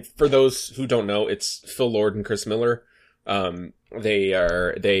 And for those who don't know, it's Phil Lord and Chris Miller. Cloudy with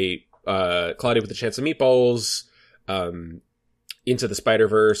a Chance of Meatballs, Into the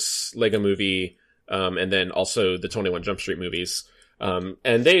Spider-Verse, Lego Movie, and then also the 21 Jump Street movies. And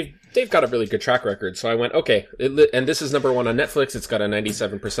they've got a really good track record. So I went, okay, and this is number 1 on Netflix. It's got a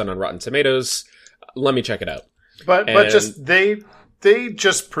 97% on Rotten Tomatoes. Let me check it out. But just they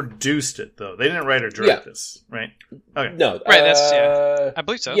just produced it, though. They didn't write or direct this, right? Okay. No, right. I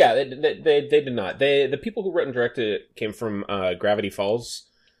believe so. Yeah, they did not. The people who wrote and directed it came from Gravity Falls,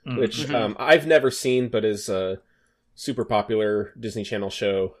 which I've never seen, but is a super popular Disney Channel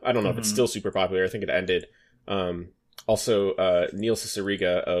show. I don't know if it's still super popular. I think it ended. Also, Neil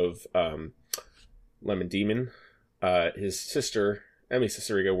Cicierega of Lemon Demon, his sister Emily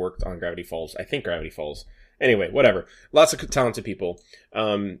Cicierega worked on Gravity Falls. I think Gravity Falls. Anyway, whatever. Lots of talented people.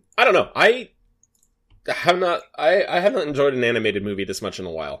 I don't know. I have not enjoyed an animated movie this much in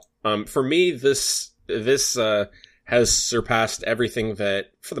a while. For me, this has surpassed everything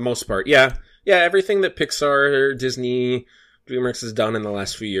that, for the most part, everything that Pixar, Disney, DreamWorks has done in the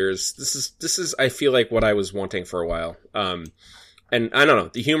last few years. This is, I feel like, what I was wanting for a while. And I don't know.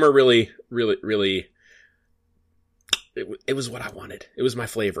 The humor really, it was what I wanted. It was my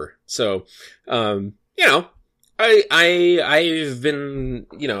flavor. So, I've been,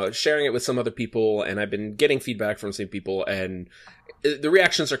 sharing it with some other people, and I've been getting feedback from some people, and the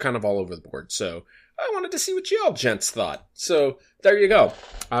reactions are kind of all over the board. So I wanted to see what y'all gents thought. So there you go.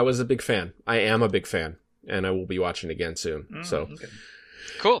 I was a big fan. I am a big fan, and I will be watching again soon. Okay.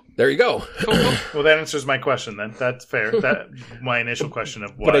 Cool. There you go. Cool. Well, that answers my question then. That's fair. That my initial question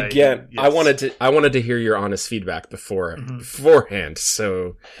of why. But again, yes. I wanted to hear your honest feedback beforehand.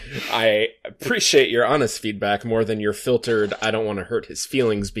 So I appreciate your honest feedback more than your filtered, I don't want to hurt his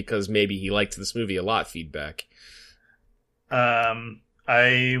feelings because maybe he liked this movie a lot feedback.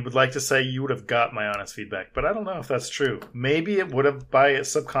 I would like to say you would have got my honest feedback, but I don't know if that's true. Maybe it would have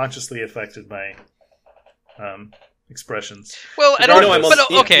subconsciously affected my expressions. Well, I don't know. But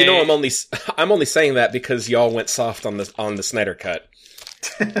okay, I'm only saying that because y'all went soft on the Snyder Cut.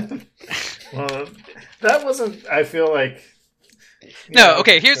 Well, that wasn't. I feel like. No.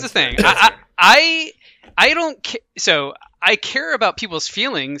 Okay. Here's the thing. I don't. So I care about people's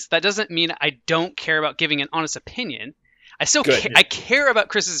feelings. That doesn't mean I don't care about giving an honest opinion. I still I care about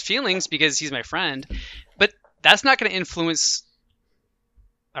Chris's feelings because he's my friend, but that's not going to influence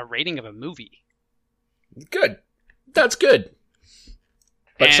a rating of a movie. Good. That's good.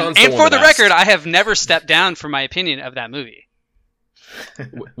 But and for the record, I have never stepped down from my opinion of that movie.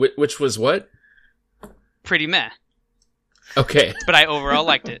 Which was what? Pretty meh. Okay. But I overall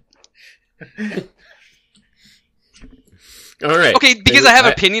liked it. All right. Okay, because I have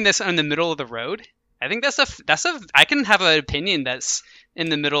an opinion that's in the middle of the road. I think I can have an opinion that's in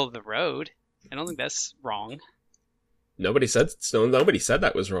the middle of the road. I don't think that's wrong. Nobody said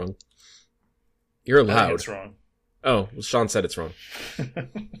that was wrong. You're allowed. I think it's wrong. Oh, well, Sean said it's wrong.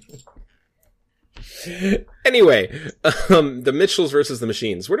 Anyway, the Mitchells versus the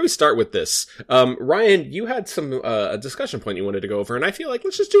Machines. Where do we start with this? Ryan, you had a discussion point you wanted to go over, and I feel like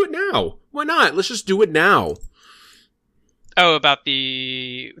let's just do it now. Why not? Let's just do it now. Oh, about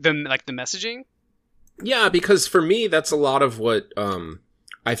the messaging? Yeah, because for me, that's a lot of what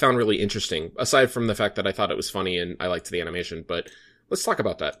I found really interesting. Aside from the fact that I thought it was funny and I liked the animation, but let's talk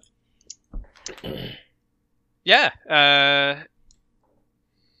about that. Yeah,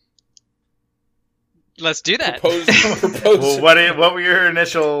 let's do that. Propose. Well, what were your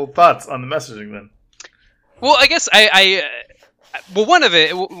initial thoughts on the messaging then? Well, I guess one of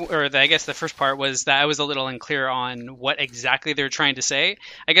it, I guess the first part was that I was a little unclear on what exactly they're trying to say.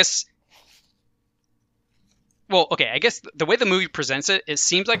 I guess the way the movie presents it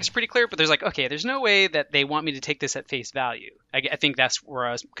seems like it's pretty clear, but there's no way that they want me to take this at face value. I think that's where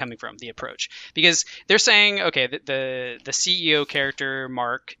I was coming from, the approach. Because they're saying, okay, the CEO character,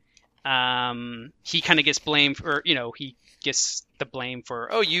 Mark, he kind of gets blamed for, he gets the blame for,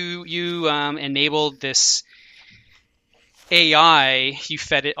 you enabled this AI, you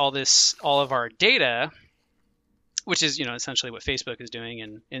fed it all of our data, which is, essentially what Facebook is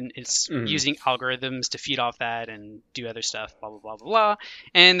doing, and it's using algorithms to feed off that and do other stuff, blah, blah, blah, blah, blah.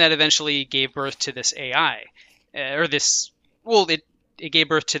 And that eventually gave birth to this AI, it gave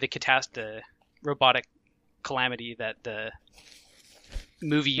birth to the robotic calamity that the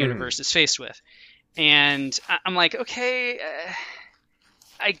movie universe is faced with. And I'm like, okay,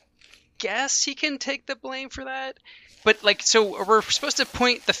 I guess he can take the blame for that. But, so we're supposed to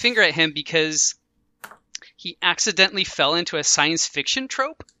point the finger at him because he accidentally fell into a science fiction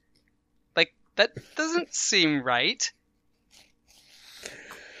trope? That doesn't seem right.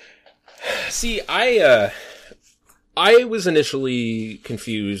 See, I was initially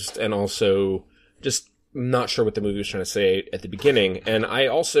confused and also just not sure what the movie was trying to say at the beginning. And I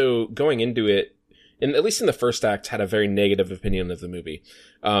also, going into it, at least in the first act, had a very negative opinion of the movie.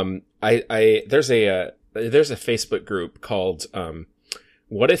 There's a Facebook group called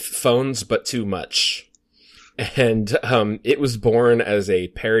What If Phones But Too Much? And it was born as a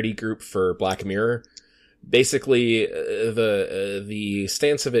parody group for Black Mirror. Basically, the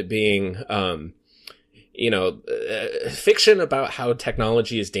stance of it being, fiction about how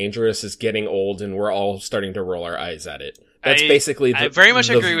technology is dangerous is getting old, and we're all starting to roll our eyes at it. That's basically. I very much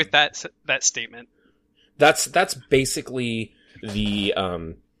agree with that statement. That's basically the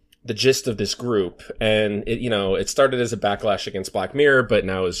gist of this group, and it started as a backlash against Black Mirror, but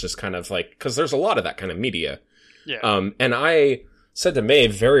now is just kind of because there's a lot of that kind of media. Yeah. And I said to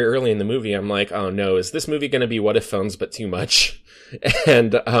Maeve very early in the movie, I'm like, oh no, is this movie going to be What If Phones But Too Much?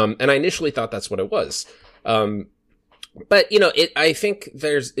 And I initially thought that's what it was. But I think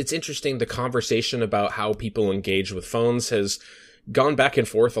it's interesting. The conversation about how people engage with phones has gone back and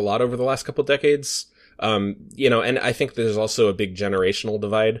forth a lot over the last couple decades. And I think there's also a big generational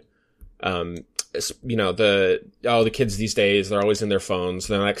divide. The kids these days, they're always in their phones.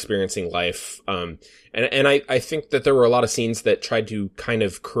 They're not experiencing life. And I think that there were a lot of scenes that tried to kind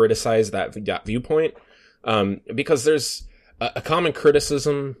of criticize that viewpoint. Because there's a common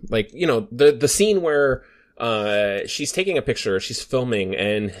criticism, the scene where, she's taking a picture, she's filming,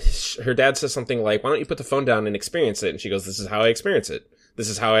 and her dad says something like, why don't you put the phone down and experience it? And she goes, this is how I experience it. This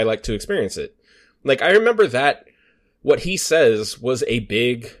is how I like to experience it. I remember that what he says was a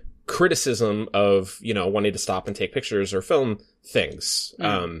big criticism of, wanting to stop and take pictures or film things.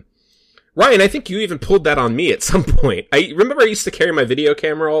 Ryan, I think you even pulled that on me at some point. I remember I used to carry my video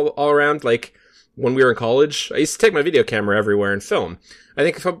camera all around, when we were in college. I used to take my video camera everywhere and film. I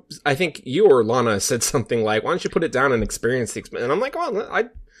think you or Lana said something like, why don't you put it down and experience the experience? And I'm like, oh,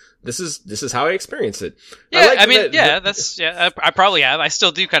 this is how I experience it. Yeah, I probably have. I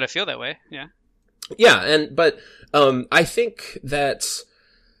still do kind of feel that way. Yeah. Yeah, but I think that,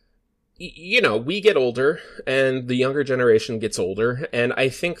 we get older, and the younger generation gets older, and I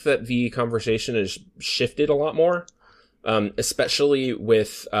think that the conversation has shifted a lot more, especially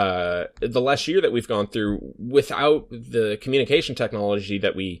with the last year that we've gone through. Without the communication technology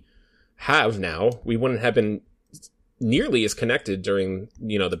that we have now, we wouldn't have been nearly as connected during,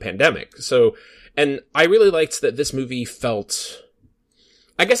 the pandemic. So, and I really liked that this movie felt...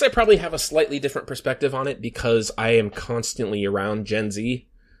 I guess I probably have a slightly different perspective on it because I am constantly around Gen Z.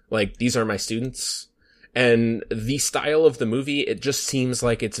 These are my students. And the style of the movie, it just seems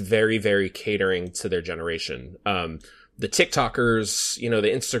like it's very, very catering to their generation. The TikTokers, the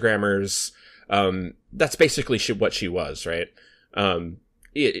Instagrammers, that's basically what she was, right? They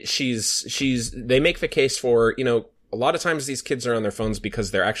make the case for, a lot of times these kids are on their phones because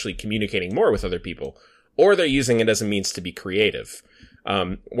they're actually communicating more with other people, or they're using it as a means to be creative.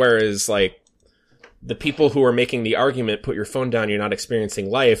 Whereas the people who are making the argument, put your phone down, you're not experiencing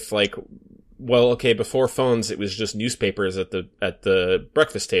life. Before phones, it was just newspapers at the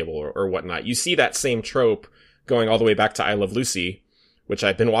breakfast table or whatnot. You see that same trope going all the way back to I Love Lucy, which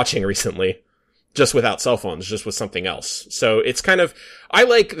I've been watching recently, just without cell phones, just with something else. So it's I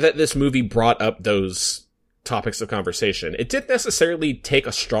like that this movie brought up those topics of conversation. It didn't necessarily take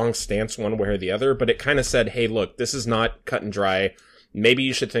a strong stance one way or the other, but it kind of said, hey, look, this is not cut and dry. Maybe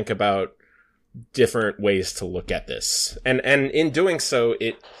you should think about different ways to look at this. And in doing so,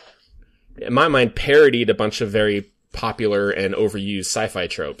 it, in my mind, parodied a bunch of very popular and overused sci-fi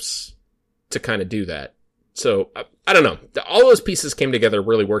tropes to kind of do that. So, I don't know. All those pieces came together,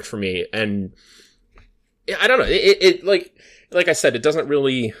 really worked for me. And I don't know. It like I said, it doesn't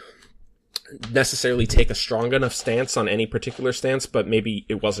really necessarily take a strong enough stance on any particular stance, but maybe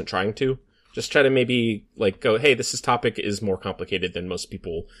it wasn't trying to. Just try to maybe, like, go, hey, topic is more complicated than most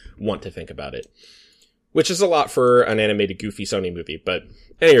people want to think about it. Which is a lot for an animated, goofy Sony movie. But,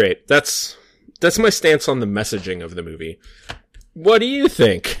 at any rate, that's my stance on the messaging of the movie. What do you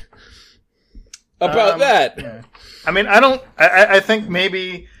think about that? Yeah. I mean, I think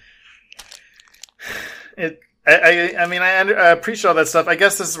maybe I appreciate all that stuff. I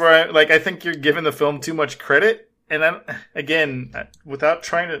guess this is where I think you're giving the film too much credit. And I'm not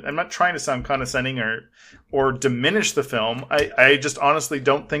trying to sound condescending or diminish the film. I just honestly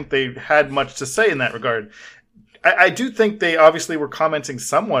don't think they had much to say in that regard. I do think they obviously were commenting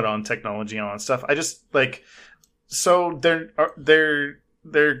somewhat on technology and all that stuff. I just so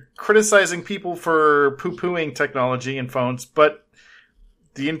they're criticizing people for poo-pooing technology and phones, but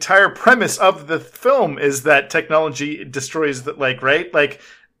the entire premise of the film is that technology destroys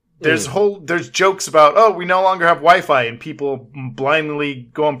there's jokes about, we no longer have Wi-Fi, and people blindly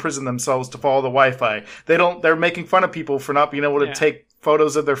go and prison themselves to follow the Wi-Fi. They're making fun of people for not being able to take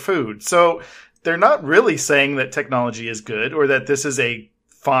photos of their food. So they're not really saying that technology is good or that this is a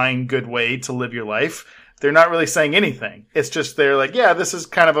fine, good way to live your life. They're not really saying anything. It's just they're like, yeah, this is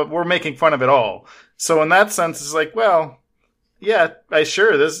we're making fun of it all. So in that sense, it's like, well, yeah, it's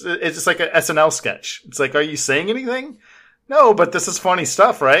just like an SNL sketch. It's like, are you saying anything? No, but this is funny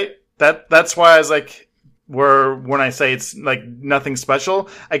stuff, right? That's why I was like, when I say it's like nothing special,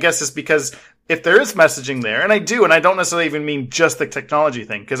 I guess it's because if there is messaging there, and I don't necessarily even mean just the technology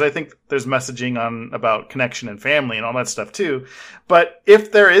thing, because I think there's messaging about connection and family and all that stuff too. But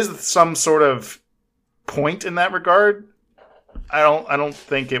if there is some sort of point in that regard, I don't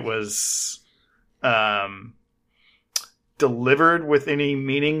think it was delivered with any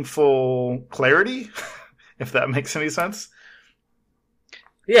meaningful clarity, if that makes any sense.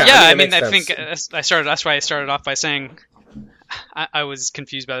 Yeah, I think that's why I started off by saying I was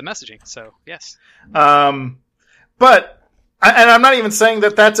confused by the messaging. So yes. But I'm not even saying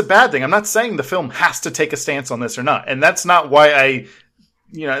that that's a bad thing. I'm not saying the film has to take a stance on this or not, and that's not why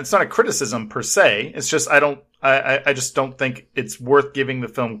it's not a criticism per se. It's just I just don't think it's worth giving the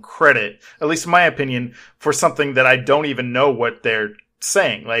film credit, at least in my opinion, for something that I don't even know what they're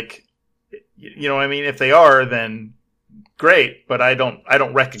saying. Like, you know what I mean? If they are, then great, but I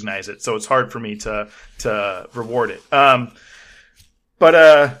don't recognize it, so it's hard for me to reward it. But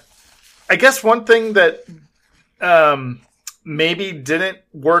I guess one thing that maybe didn't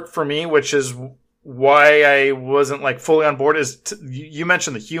work for me, which is why I wasn't fully on board, is you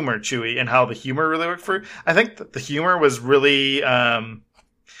mentioned the humor, Chewy, and how the humor really worked for. I think that the humor was really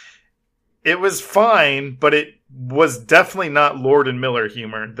it was fine, but it was definitely not Lord and Miller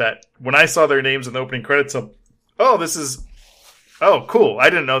humor. That when I saw their names in the opening credits, cool, I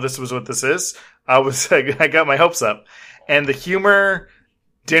didn't know this was what this is. I got my hopes up, and the humor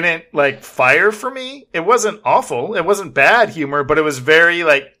didn't fire for me. It wasn't awful. It wasn't bad humor, but it was very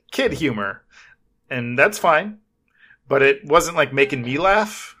kid humor. And that's fine. But it wasn't making me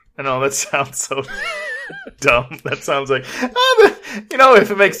laugh. I know that sounds so dumb. That sounds like,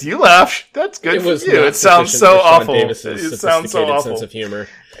 if it makes you laugh, that's good for you. It sounds so awful. It sounds so awful. Sense of humor.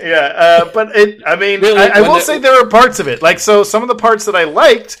 Yeah, but I will say there were parts of it. So some of the parts that I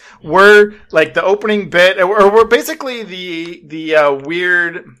liked were the opening bit, or were basically the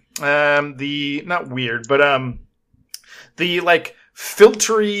weird, not weird, but the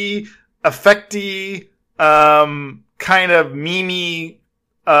filtery, effecty, kind of memey,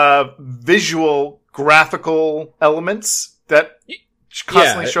 visual, graphical elements that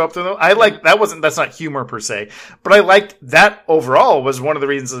constantly show up to them. That's not humor per se, but I liked that overall was one of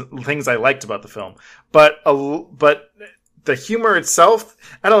the things I liked about the film. But the humor itself,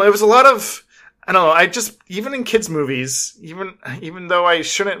 I don't know, it was a lot of, I don't know, even in kids movies, even though I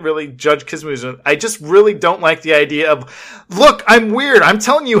shouldn't really judge kids movies, I just really don't like the idea of, look, I'm weird. I'm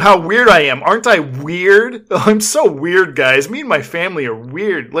telling you how weird I am. Aren't I weird? I'm so weird, guys. Me and my family are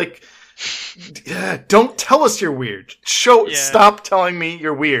weird. Don't tell us you're weird. Stop telling me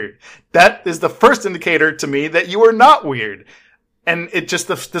you're weird. That is the first indicator to me that you are not weird. And it just,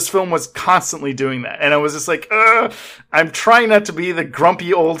 this film was constantly doing that. And I was just I'm trying not to be the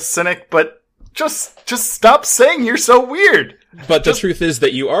grumpy old cynic, but just stop saying you're so weird. But the truth is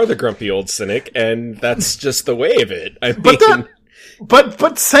that you are the grumpy old cynic, and that's just the way of it.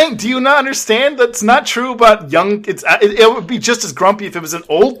 But saying, do you not understand that's not true about young? It would be just as grumpy if it was an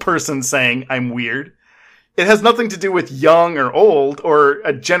old person saying I'm weird. It has nothing to do with young or old or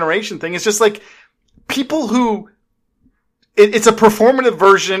a generation thing. It's just people who. It's a performative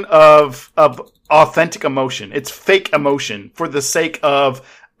version of authentic emotion. It's fake emotion for the sake of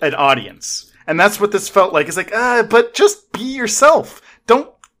an audience. And that's what this felt like. It's but just be yourself.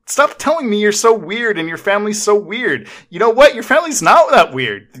 Don't Stop telling me you're so weird and your family's so weird. You know what? Your family's not that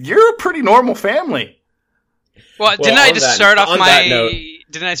weird. You're a pretty normal family. Well, didn't I just start off that note,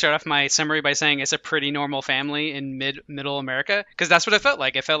 Didn't I start off my summary by saying it's a pretty normal family in middle America? Because that's what it felt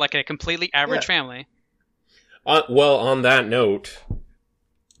like. It felt like a completely average family. Well, on that note,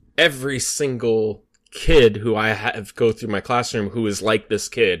 every single kid who I have go through my classroom who is like this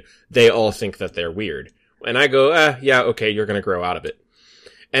kid, they all think that they're weird. And I go, yeah, okay, you're going to grow out of it.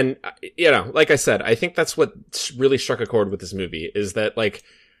 And, like I said, I think that's what really struck a chord with this movie, is that, like,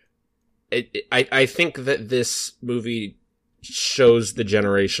 I think that this movie shows the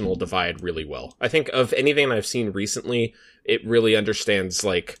generational divide really well. I think of anything I've seen recently, it really understands,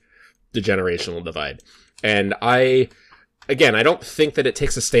 like, the generational divide. And I don't think that it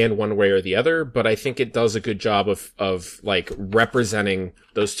takes a stand one way or the other, but I think it does a good job of like representing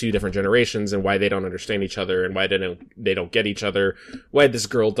those two different generations and why they don't understand each other and why they don't get each other, why this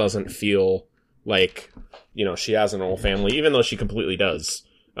girl doesn't feel like, she has a normal family, even though she completely does.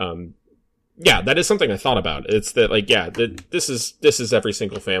 Yeah, that is something I thought about. It's that, like, yeah, this is every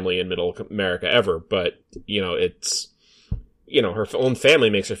single family in middle America ever, but, it's, her own family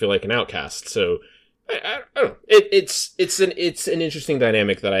makes her feel like an outcast. So, I don't know. It's an interesting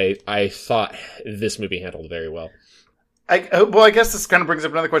dynamic that I thought this movie handled very well. I guess this kind of brings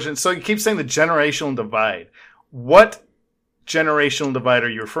up another question. So you keep saying the generational divide. What generational divide are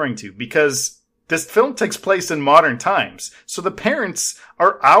you referring to? Because this film takes place in modern times. So the parents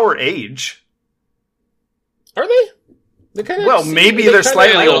are our age. Are they? Maybe they're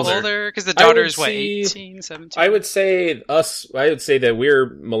slightly older. Because the daughter's, 18, 17? I would say that we're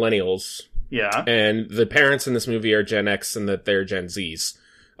millennials. Yeah. And the parents in this movie are Gen X and that they're Gen Zs.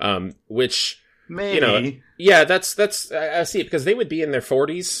 Which, maybe. Yeah, that's, I see it, because they would be in their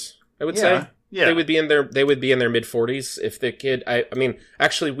 40s, I would say. Yeah. They would be in their mid 40s if the kid, I mean,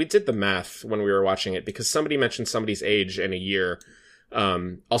 actually, we did the math when we were watching it because somebody mentioned somebody's age and a year.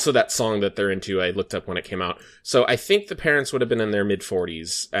 Also that song that they're into, I looked up when it came out. So I think the parents would have been in their mid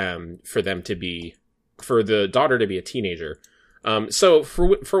 40s, for the daughter to be a teenager. So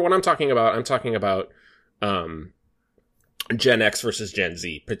for what I'm talking about, Gen X versus Gen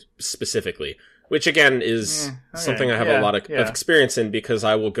Z specifically, which again is something I have a lot of experience in because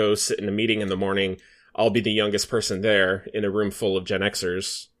I will go sit in a meeting in the morning. I'll be the youngest person there in a room full of Gen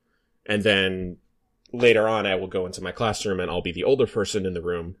Xers. And then later on, I will go into my classroom and I'll be the older person in the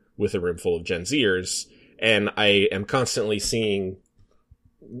room with a room full of Gen Zers. And I am constantly seeing,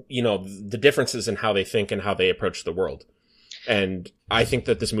 the differences in how they think and how they approach the world. And I think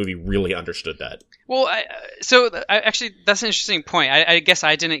that this movie really understood that. Well, actually, that's an interesting point. I guess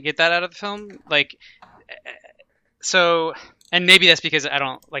I didn't get that out of the film. Like, so, and maybe that's because I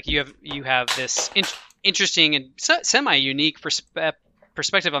don't, like, you have this interesting and semi-unique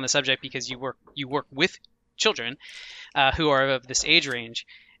perspective on the subject because you work with children who are of this age range.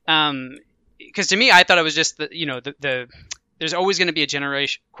 Because to me, I thought it was just there's always going to be a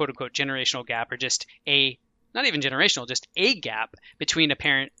quote unquote generational gap, or just not even generational, just a gap between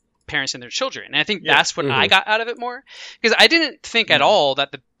parents and their children. And I think that's what I got out of it more, because I didn't think at all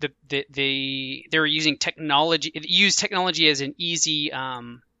that they were using technology as an easy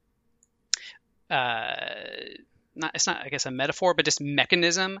it's not, I guess, a metaphor, but just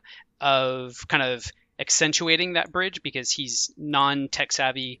mechanism of kind of accentuating that bridge, because he's non-tech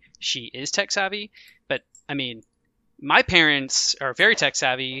savvy, she is tech savvy. But I mean, my parents are very tech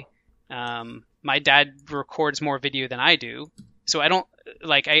savvy. My dad records more video than I do. So I don't,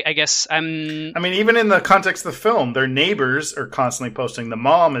 like, I guess I mean, even in the context of the film, their neighbors are constantly posting. The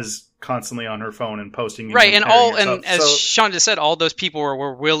mom is constantly on her phone and posting. Right, and as Sean just said, all those people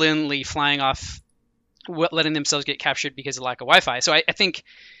were willingly flying off, letting themselves get captured because of lack of Wi-Fi. So I think,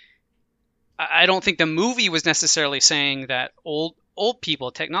 I don't think the movie was necessarily saying that old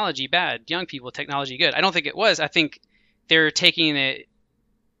people, technology bad, young people, technology good. I don't think it was. I think they're taking it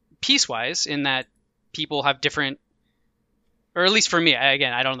piecewise in that people have different, or at least for me,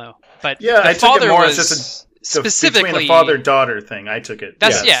 again, I don't know. But yeah, I took it more as just specifically between the father-daughter thing. I took it.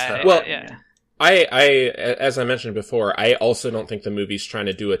 That's I, as I mentioned before, I also don't think the movie's trying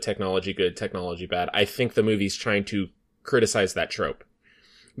to do a technology good, technology bad. I think the movie's trying to criticize that trope.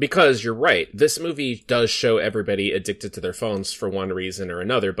 Because you're right, this movie does show everybody addicted to their phones for one reason or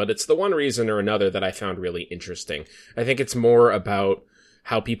another, but it's the one reason or another that I found really interesting. I think it's more about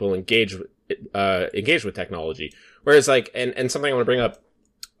how people engage with technology. Whereas, like, and something I want to bring up,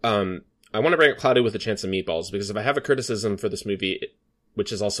 I want to bring up Cloudy with a Chance of Meatballs, because if I have a criticism for this movie,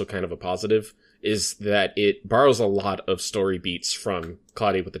 which is also kind of a positive, is that it borrows a lot of story beats from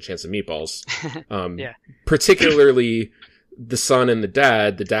Cloudy with a Chance of Meatballs. Particularly the son and the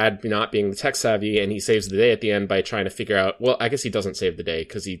dad not being the tech savvy, and he saves the day at the end by trying to figure out, well, I guess he doesn't save the day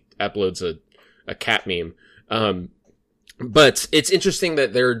because he uploads a cat meme. But it's interesting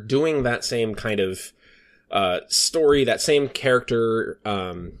that they're doing that same kind of story, that same character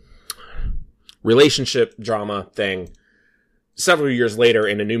relationship drama thing several years later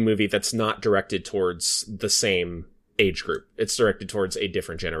in a new movie that's not directed towards the same age group. It's directed towards a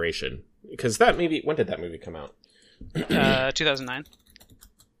different generation. Because that movie, when did that movie come out? 2009.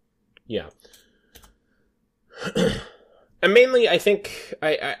 Yeah. And mainly, I think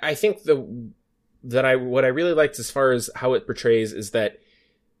what I really liked as far as how it portrays is that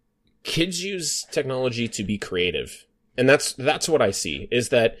kids use technology to be creative. And that's what I see, is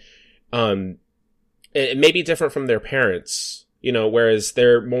that it may be different from their parents, whereas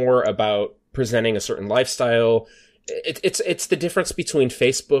they're more about presenting a certain lifestyle. It's the difference between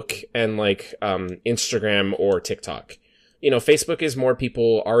Facebook and like Instagram or TikTok. Facebook is more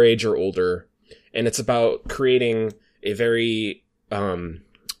people our age or older, and it's about creating a very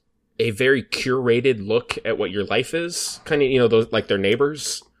curated look at what your life is, kind of, those, like their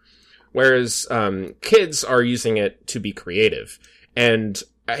neighbors. Whereas kids are using it to be creative. And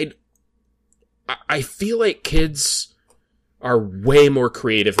I feel like kids are way more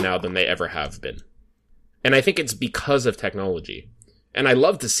creative now than they ever have been. And I think it's because of technology. And I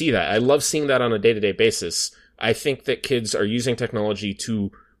love to see that. I love seeing that on a day-to-day basis. I think that kids are using technology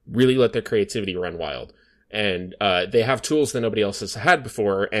to really let their creativity run wild. And they have tools that nobody else has had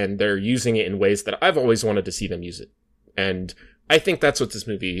before, and they're using it in ways that I've always wanted to see them use it. And I think that's what this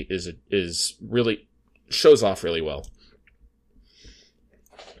movie is really shows off really well.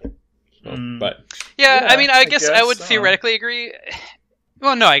 But yeah, I mean, I guess I would so. theoretically agree.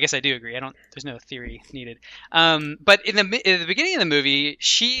 Well, no, I guess I do agree. There's no theory needed. But in the beginning of the movie,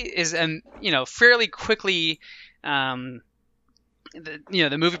 she is, fairly quickly, the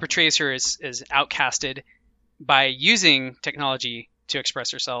movie portrays her as outcasted by using technology to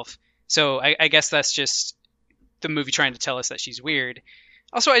express herself. So I guess that's just the movie trying to tell us that she's weird.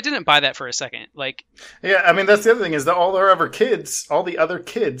 Also, I didn't buy that for a second. Yeah, I mean, that's the other thing, is that all the other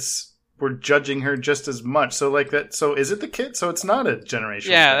kids were judging her just as much. So so is it the kid? So it's not a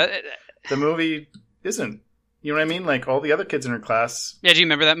generational thing. The movie isn't. You know what I mean? Like, all the other kids in her class. Yeah, do you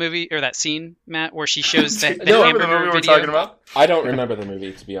remember that movie or that scene, Matt, where she shows the No, hamburger the movie video? we're talking about? I don't remember the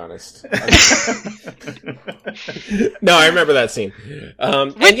movie, to be honest. No, I remember that scene.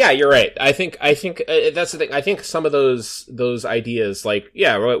 And yeah, you're right. I think that's the thing. I think some of those ideas, like,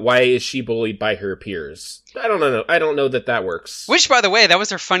 yeah, why is she bullied by her peers? I don't know. I don't know that works. Which, by the way, that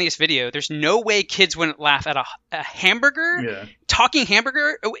was her funniest video. There's no way kids wouldn't laugh at a hamburger, talking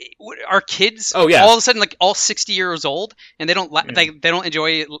hamburger. Are kids all of a sudden like all 60 years old and they don't they don't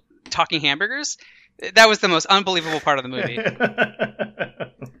enjoy talking hamburgers? That was the most unbelievable part of the movie.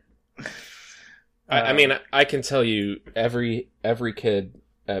 I mean, I can tell you, every kid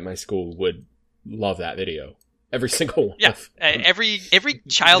at my school would love that video. Every single one. Yeah, every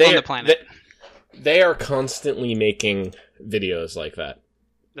child on the planet. They are constantly making videos like that.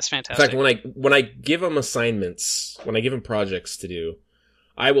 That's fantastic. In fact, when I give them assignments, when I give them projects to do,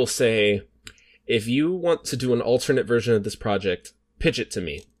 I will say, if you want to do an alternate version of this project, pitch it to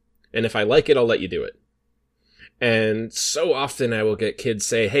me. And if I like it, I'll let you do it. And so often I will get kids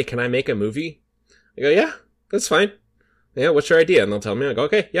say, hey, can I make a movie? I go, yeah, that's fine. Yeah, what's your idea? And they'll tell me, I go,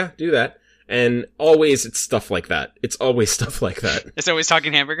 okay, yeah, do that. And always it's stuff like that. It's always stuff like that. It's always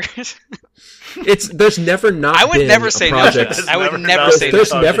talking hamburgers. There's never not I would been never a say project. no. I would never say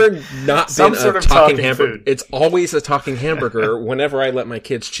There's no. never not Some been sort a of talking talking hamburger. food. It's always a talking hamburger. Whenever I let my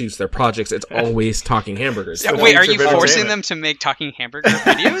kids choose their projects, it's always talking hamburgers. Yeah, wait, are you future of forcing entertainment. them to make talking hamburger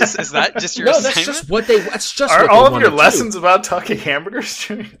videos? Is that just your No, assignment? that's just what they. That's just Are what all they of want your to lessons about talking hamburgers?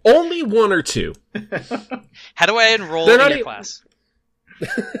 Only one or two. How do I enroll They're in not your e- class?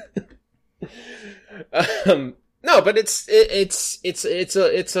 No, but it's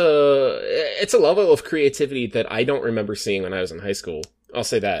a level of creativity that I don't remember seeing when I was in high school. I'll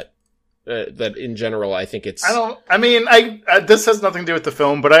say that. That in general, I think it's. This has nothing to do with the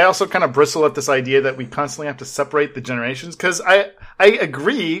film, but I also kind of bristle at this idea that we constantly have to separate the generations, because I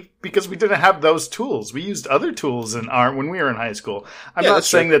agree, because we didn't have those tools. We used other tools when we were in high school. I'm not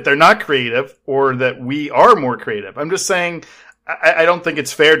saying that they're not creative or that we are more creative. I'm just saying I don't think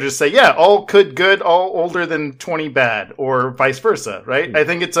it's fair to just say, yeah, all good, all older than 20 bad, or vice versa, right? I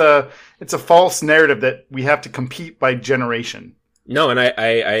think it's a false narrative that we have to compete by generation. No, and I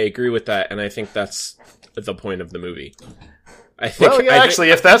agree with that, and I think that's the point of the movie. I think.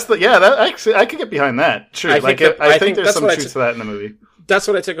 If that's I could get behind that. Sure, I think there's some truth to that in the movie. that's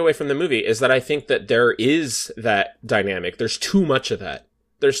what I took away from the movie, is that I think that there is that dynamic. There's too much of that.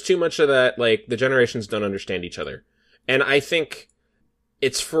 There's too much of that, like, the generations don't understand each other. And I think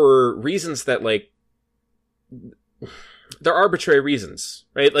it's for reasons that, like, they're arbitrary reasons,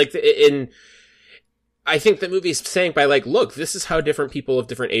 right? Like, I think the movie's saying by, like, look, this is how different people of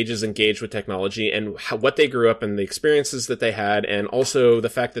different ages engage with technology and what they grew up and the experiences that they had, and also the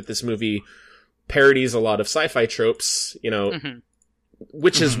fact that this movie parodies a lot of sci-fi tropes, you know,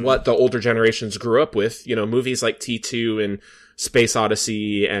 which is what the older generations grew up with, you know, movies like T2 and Space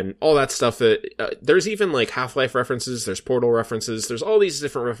Odyssey and all that stuff. That there's even like Half-Life references, there's Portal references, there's all these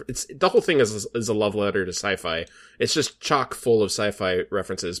different the whole thing is a love letter to sci-fi. It's just chock full of sci-fi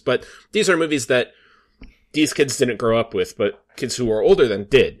references. But these are movies that these kids didn't grow up with, but kids who are older than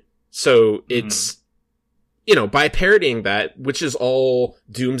did. So it's, you know, by parodying that, which is all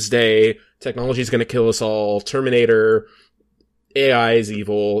doomsday, technology's gonna kill us all, Terminator, AI is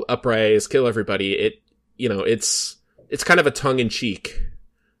evil, Uprise, kill everybody. It, you know, it's kind of a tongue-in-cheek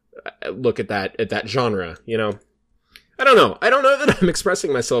look at that genre, you know? I don't know that I'm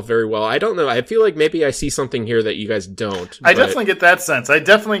expressing myself very well. I don't know. I feel like maybe I see something here that you guys don't. I definitely get that sense. I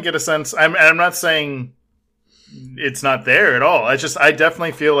definitely get a sense. I'm not saying it's not there at all. I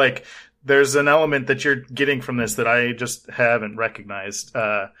definitely feel like there's an element that you're getting from this that I just haven't recognized.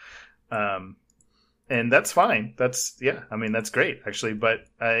 And that's fine. That's great, actually. But,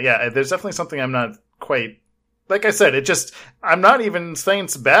 there's definitely something I'm not quite, like I said, I'm not even saying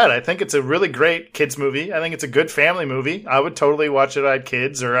it's bad. I think it's a really great kids movie. I think it's a good family movie. I would totally watch it. I had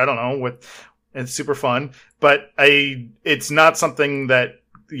kids, or I don't know, it's super fun. But it's not something that,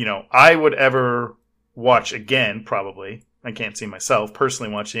 you know, I would ever watch again, probably. I can't see myself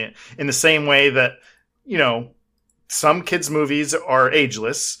personally watching it in the same way that, you know, some kids' movies are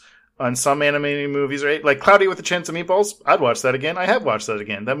ageless. On some animated movies, right? Like Cloudy with a Chance of Meatballs, I'd watch that again. I have watched that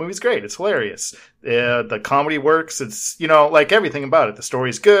again. That movie's great. It's hilarious. The comedy works. It's, you know, like everything about it. The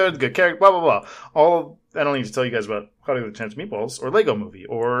story's good character, blah, blah, blah. I don't need to tell you guys about Cloudy with a Chance of Meatballs or Lego Movie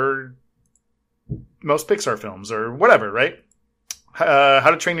or most Pixar films or whatever, right? How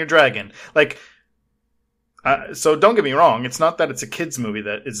to Train Your Dragon. Like, so don't get me wrong. It's not that it's a kid's movie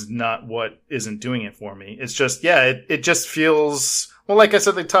that is not what isn't doing it for me. It's just, it just feels... Well, like I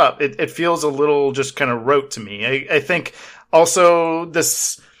said at the top, it feels a little just kind of rote to me. I think also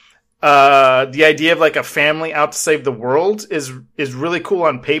this, the idea of like a family out to save the world is really cool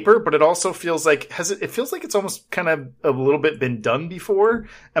on paper, but it also feels like, it feels like it's almost kind of a little bit been done before.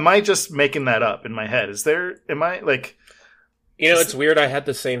 Am I just making that up in my head? You know, it's weird. I had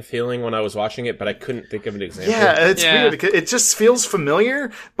the same feeling when I was watching it, but I couldn't think of an example. Yeah, it's weird. It just feels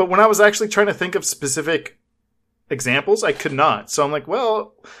familiar, but when I was actually trying to think of specific examples, I could not. So I'm like,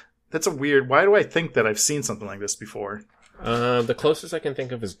 well, that's a weird... Why do I think that I've seen something like this before? The closest I can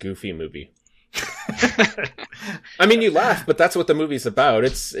think of is Goofy movie. I mean, you laugh, but that's what the movie's about.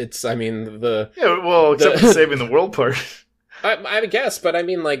 It's. I mean, the... Yeah, well, except for the saving the world part. I guess, but I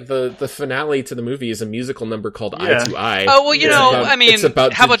mean, like, the finale to the movie is a musical number called Eye to Eye. Oh, well, you know, I mean, it's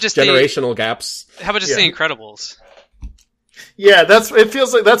about how about just generational gaps. How about just The Incredibles? Yeah, it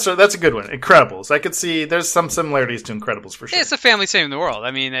feels like that's a good one. Incredibles. I could see there's some similarities to Incredibles for sure. It's a family saving the world.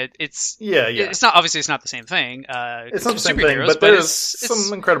 I mean, it's It's not obviously it's not the same thing. It's not the same thing, but there's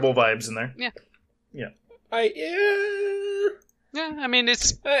some incredible vibes in there. Yeah. Yeah, I mean,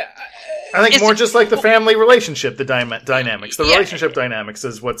 it's... I think more just like the family relationship, the dynamics. The relationship dynamics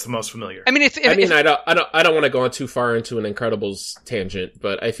is what's the most familiar. I mean, I don't want to go on too far into an Incredibles tangent,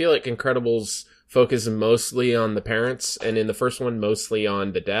 but I feel like Incredibles focus mostly on the parents, and in the first one, mostly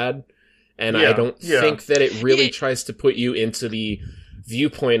on the dad. And I don't think that it really tries to put you into the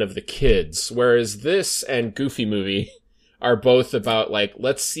viewpoint of the kids. Whereas this and Goofy Movie are both about, like,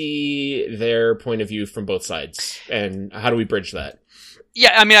 let's see their point of view from both sides. And how do we bridge that?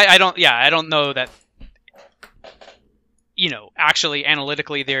 Yeah, I mean, I don't know that, you know, actually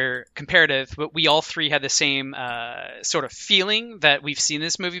analytically they're comparative, but we all three had the same sort of feeling that we've seen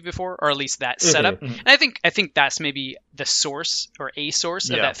this movie before, or at least that setup. And I think that's maybe the source or a source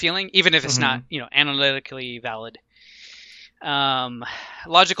of that feeling, even if it's not, you know, analytically valid.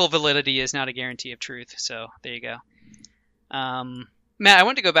 Logical validity is not a guarantee of truth. So there you go. Matt, I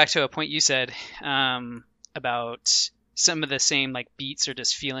wanted to go back to a point you said about some of the same like beats or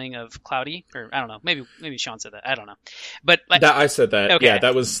just feeling of Cloudy, or I don't know, maybe Sean said that, I don't know, but like, I said that. Okay. Yeah,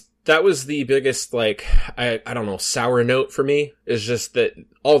 that was the biggest, like, I don't know, sour note for me, is just that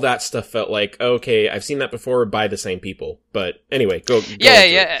all that stuff felt like, okay, I've seen that before by the same people. But anyway, go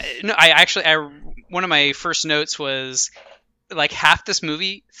no, I one of my first notes was like half this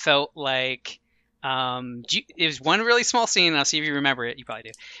movie felt like It was one really small scene, and I'll see if you remember it. You probably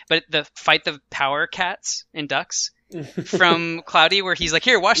do. But the fight the power cats and ducks from Cloudy, where he's like,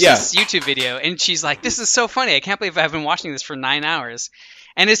 "Here, watch this YouTube video," and she's like, "This is so funny! I can't believe I've been watching this for 9 hours."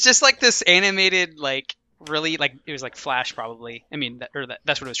 And it's just like this animated, like really, like it was like Flash, probably. I mean,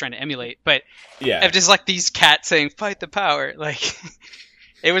 that's what it was trying to emulate. But Yeah. just like these cats saying, "Fight the power!" Like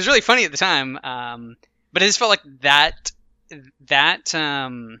it was really funny at the time. But it just felt like that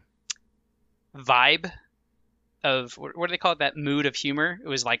vibe of what do they call it? That mood of humor. It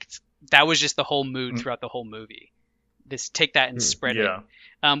was like that was just the whole mood throughout the whole movie. Just take that and spread it.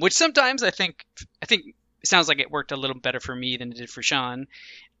 Which sometimes I think it sounds like it worked a little better for me than it did for Sean.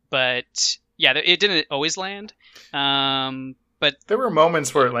 But yeah, it didn't always land. But there were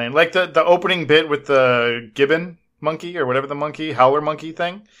moments where it landed, like the opening bit with the gibbon monkey or whatever, the monkey howler monkey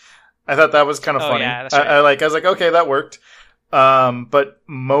thing. I thought that was kind of funny. Yeah, that's right. I was like, okay, that worked. But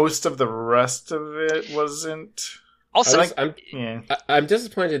most of the rest of it wasn't. Also, I'm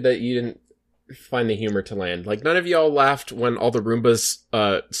disappointed that you didn't find the humor to land. Like, none of y'all laughed when all the Roombas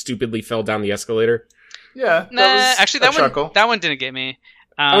stupidly fell down the escalator. Yeah, actually, that one didn't get me.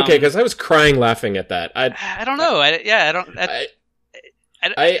 Okay, because I was crying laughing at that. I don't know.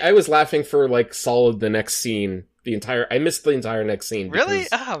 I was laughing for like solid the next scene. I missed the entire next scene. Really?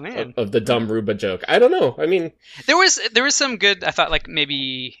 Oh man! Of the dumb Roomba joke. I don't know. I mean, there was some good. I thought like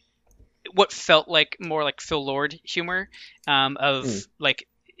maybe what felt like more like Phil Lord humor like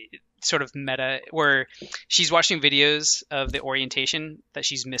sort of meta, where she's watching videos of the orientation that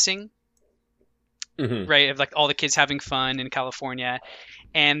she's missing. Mm-hmm. Right, of like all the kids having fun in California,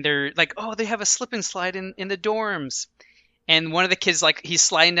 and they're like, "Oh, they have a slip and slide in the dorms." And one of the kids, like, he's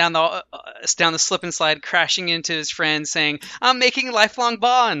sliding down the slip and slide, crashing into his friend, saying, "I'm making lifelong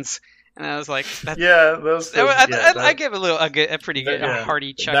bonds." And I was like, I gave a pretty good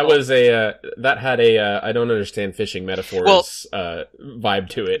hearty chuckle. That was that had a I don't understand fishing metaphors vibe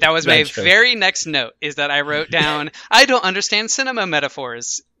to it. That was my very next note. Is that I wrote down, "I don't understand cinema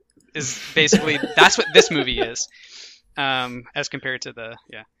metaphors." Is basically that's what this movie is, as compared to the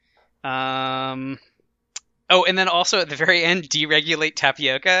Oh, and then also at the very end, deregulate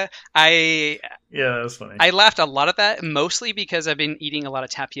tapioca. Yeah, that was funny. I laughed a lot at that, mostly because I've been eating a lot of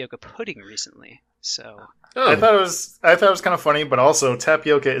tapioca pudding recently. So I thought it was kind of funny, but also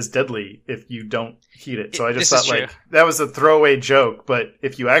tapioca is deadly if you don't heat it. So I just thought like that was a throwaway joke, but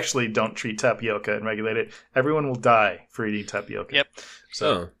if you actually don't treat tapioca and regulate it, everyone will die for eating tapioca. Yep.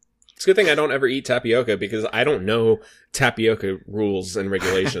 So it's a good thing I don't ever eat tapioca because I don't know tapioca rules and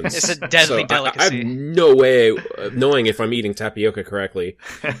regulations. It's a deadly delicacy. I have no way of knowing if I'm eating tapioca correctly.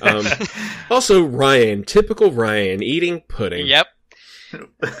 Also, typical Ryan, eating pudding. Yep.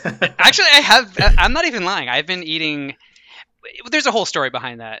 Actually, I'm not even lying. I've been eating. There's a whole story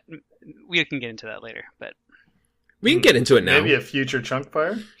behind that. We can get into that later, but. We can get into it now. Maybe a future chunk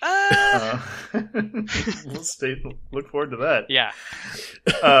fire. We'll look forward to that. Yeah.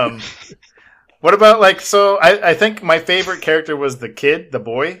 What about I think my favorite character was the kid, the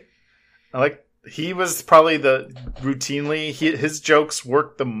boy. He was probably his jokes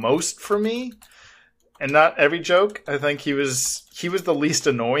worked the most for me, and not every joke. I think he was the least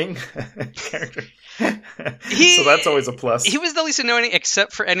annoying character. So that's always a plus. He was the least annoying,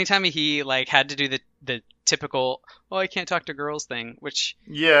 except for anytime he had to do the typical I can't talk to girls thing, which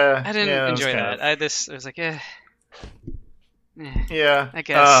I didn't enjoy that. I was like, yeah, I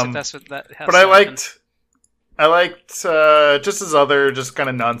guess if that's what that has. But I liked just his other just kind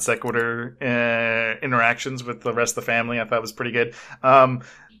of non sequitur interactions with the rest of the family. I thought was pretty good.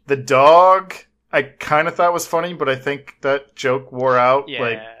 The dog I kind of thought was funny, but I think that joke wore out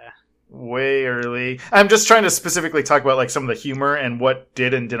way early. I'm just trying to specifically talk about some of the humor and what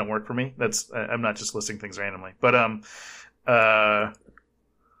did and didn't work for me. I'm not just listing things randomly, but I'm trying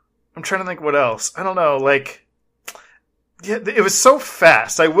to think what else. I don't know. It was so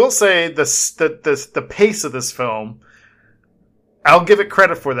fast. I will say the pace of this film, I'll give it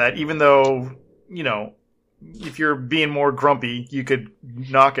credit for that, even though, if you're being more grumpy, you could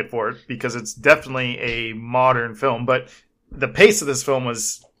knock it for it because it's definitely a modern film, but the pace of this film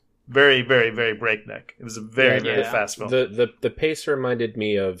was very, very, very breakneck. It was a very, very fast film. The pace reminded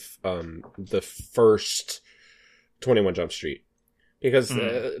me of the first 21 Jump Street. Because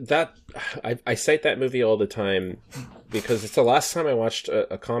I cite that movie all the time because it's the last time I watched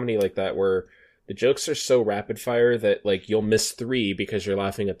a comedy like that where the jokes are so rapid fire that you'll miss 3 because you're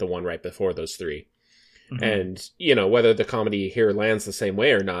laughing at the one right before those 3. Mm-hmm. And, whether the comedy here lands the same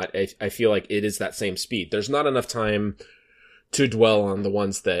way or not, I feel like it is that same speed. There's not enough time to dwell on the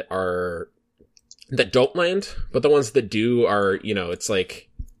ones that don't land, but the ones that do are, it's like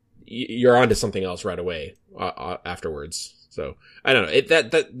you're onto something else right away afterwards. So I don't know.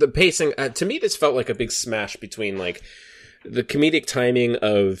 That the pacing to me, this felt like a big smash between like the comedic timing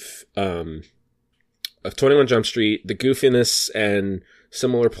of 21 Jump Street, the goofiness and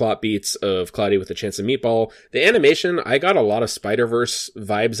similar plot beats of Cloudy with a Chance of Meatball. The animation, I got a lot of Spider-Verse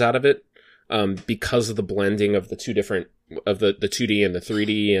vibes out of it because of the blending of the two different of the 2D and the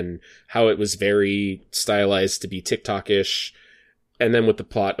 3D and how it was very stylized to be TikTok-ish, and then with the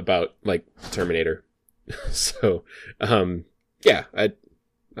plot about like Terminator. So, yeah, I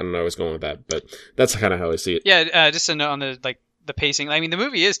don't know where I was going with that, but that's kind of how I see it. Yeah, just a note on the pacing. I mean, the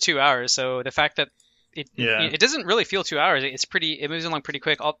movie is 2 hours, so the fact that it doesn't really feel 2 hours. It moves along pretty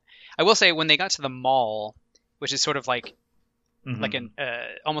quick. I will say when they got to the mall, which is sort of like like an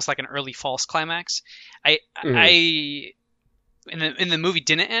almost like an early false climax. I in the movie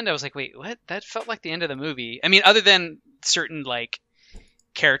didn't end. I was like, wait, what? That felt like the end of the movie. I mean, other than certain like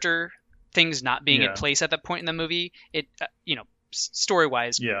character things not being in place at that point in the movie, it story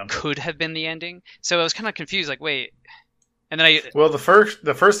wise could have been the ending. So I was kind of confused. Like, wait. And then the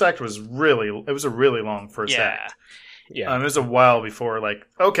first act was a really long first act. Yeah. It was a while before like,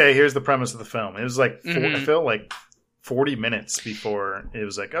 okay, here's the premise of the film. It was like it felt like 40 minutes before it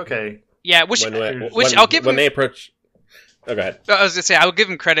was like, okay. Yeah, which I'll give when they approach. Oh, go ahead. I was gonna say I would give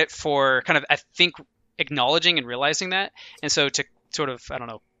him credit for kind of I think acknowledging and realizing that, and so to sort of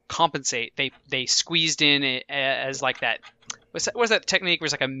compensate, they squeezed in it as like that. What's that technique? Where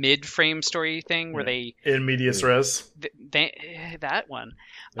it's like a mid-frame story thing where they in medias res. That one.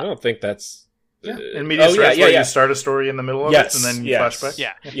 I don't think that's in medias res. Where you start a story in the middle of it and then you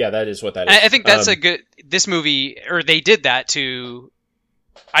flashback. Yeah, that is what that is. I think that's a good. This movie, or they did that to.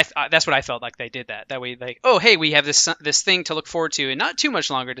 That's what I felt like they did that. That way, like, oh hey, we have this thing to look forward to, and not too much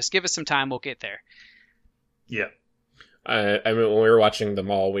longer. Just give us some time, we'll get there. Yeah. I mean, when we were watching the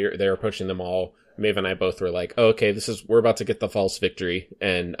mall, they were approaching the mall. Maeve and I both were like, oh, okay, we're about to get the false victory.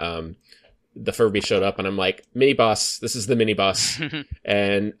 And, the Furby showed up and I'm like, mini boss, this is the mini boss.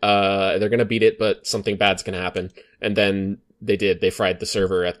 And, they're gonna beat it, but something bad's gonna happen. And then they did. They fried the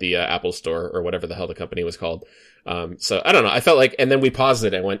server at the, Apple store or whatever the hell the company was called. So I don't know. I felt like, and then we paused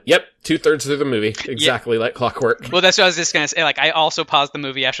it and went, yep, 2/3 through the movie. Exactly like clockwork. Well, that's what I was just going to say. Like, I also paused the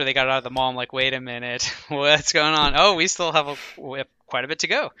movie after they got out of the mall. I'm like, wait a minute. What's going on? Oh, we still have quite a bit to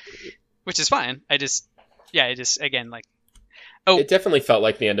go, which is fine. Again, like, oh. It definitely felt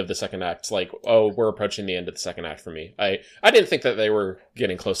like the end of the second act. It's like, oh, we're approaching the end of the second act for me. I didn't think that they were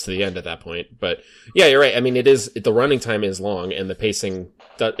getting close to the end at that point, but yeah, you're right. I mean, the running time is long and the pacing,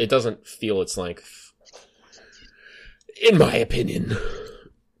 it doesn't feel its length. In my opinion.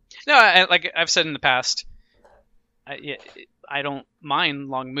 No, like I've said in the past, I don't mind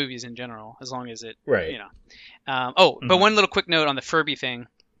long movies in general, as long as it, right. But one little quick note on the Furby thing.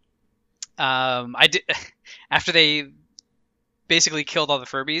 I did after they basically killed all the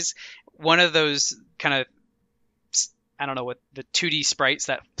Furbies. One of those kind of, I don't know what the 2D sprites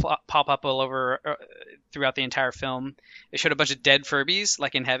that pop up all over throughout the entire film. They showed a bunch of dead Furbies,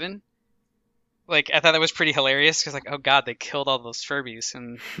 like in heaven. Like, I thought that was pretty hilarious because, like, oh god, they killed all those Furbies,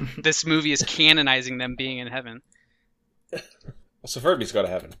 and this movie is canonizing them being in heaven. So Furbies go to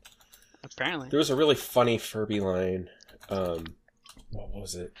heaven. Apparently. There was a really funny Furby line. What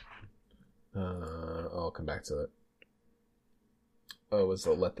was it? I'll come back to it. Oh, it was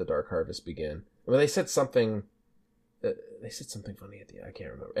the "Let the Dark Harvest Begin." Well, they said something. They said something funny at the end. I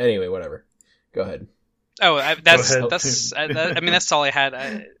can't remember. Anyway, whatever. Go ahead. Oh, that's all I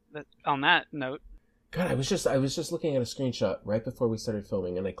had. On that note, God, I was just looking at a screenshot right before we started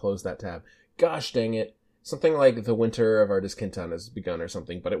filming, and I closed that tab. Gosh dang it! Something like "The Winter of Artist Kintan has begun" or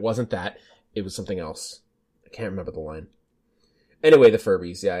something, but it wasn't that. It was something else. I can't remember the line. Anyway, the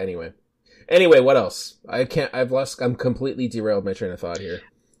Furbies. Yeah. Anyway, what else? I'm completely derailed my train of thought here.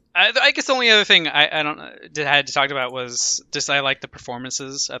 I guess the only other thing I had to talk about was just I liked the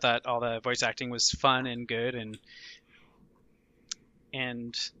performances. I thought all the voice acting was fun and good,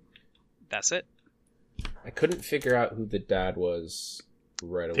 and that's it. I couldn't figure out who the dad was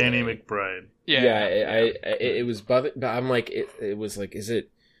right away. Danny McBride. Yeah. It was, but I'm like, it was like, is it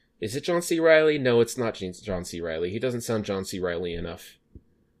John C. Reilly? No, it's not John C. Reilly. He doesn't sound John C. Reilly enough.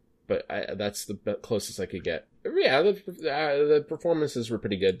 But that's the closest I could get. Yeah, the performances were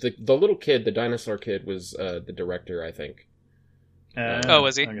pretty good. The little kid, the dinosaur kid, was the director, I think.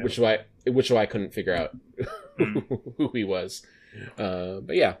 Was he? Okay. Which I couldn't figure out who he was.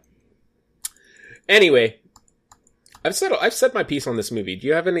 But yeah. Anyway, I've said my piece on this movie. Do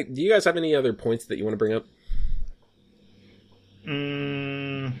you guys have any other points that you want to bring up? I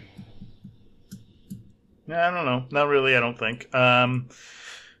don't know. Not really, I don't think.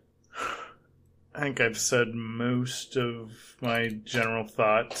 I think I've said most of my general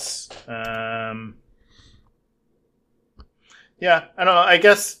thoughts. Yeah, I don't know. I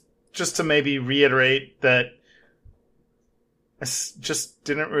guess just to maybe reiterate that I just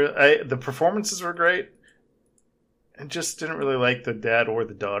didn't really... the performances were great. I just didn't really like the dad or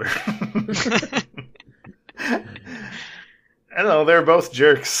the daughter. I don't know. They're both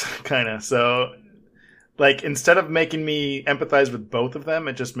jerks, kind of. So, like, instead of making me empathize with both of them,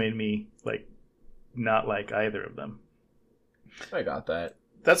 it just made me, like, not like either of them. I got that.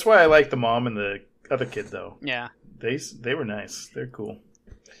 That's why I like the mom and the other kid, though. Yeah. They were nice. They're cool.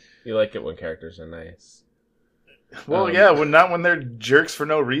 You like it when characters are nice. Well, yeah, not when they're jerks for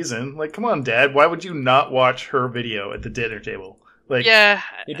no reason. Like, come on, Dad. Why would you not watch her video at the dinner table? Like, Yeah.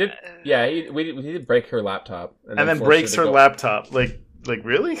 He did. Yeah, we did break her laptop, and then forced breaks to her go- laptop. Like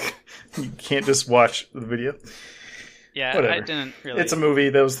really? You can't just watch the video. Yeah, Whatever. I didn't really. It's a movie.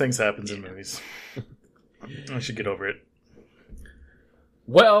 Those things happen in movies. I should get over it.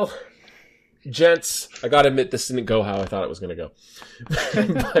 Well, gents, I gotta admit this didn't go how I thought it was gonna go.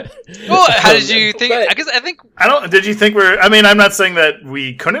 But- Well, how did you think? but- I guess I think Did you think I mean, I'm not saying that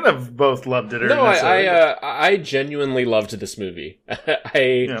we couldn't have both loved it. Or No, necessarily, I genuinely loved this movie.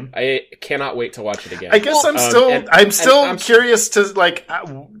 I cannot wait to watch it again. I guess I'm still curious to like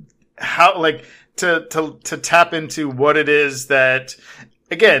how like to tap into what it is that,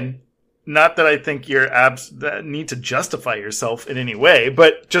 again, not that I think you're that need to justify yourself in any way,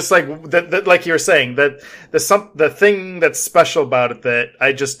 but just like that like you're saying, that the thing that's special about it that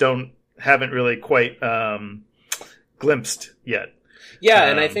I just haven't really quite glimpsed yet. Yeah,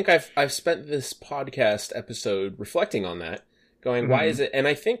 and I think I've spent this podcast episode reflecting on that, going, why is it? And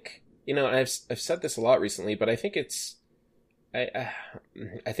I think, you know, I've said this a lot recently, but I think it's I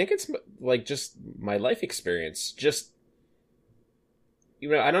think it's like just my life experience. Just, you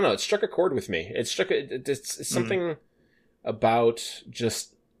know, I don't know. It struck a chord with me. It's something about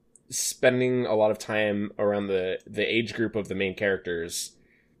just spending a lot of time around the age group of the main characters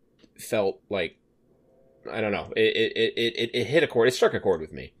felt like, I don't know. It hit a chord. It struck a chord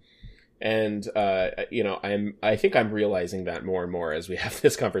with me. And, you know, I think I'm realizing that more and more as we have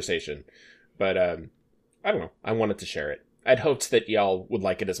this conversation. But, I don't know. I wanted to share it. I'd hoped that y'all would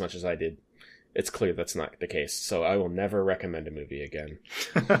like it as much as I did. It's clear that's not the case, so I will never recommend a movie again.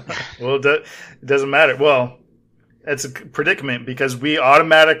 Well, it doesn't matter. Well, it's a predicament because we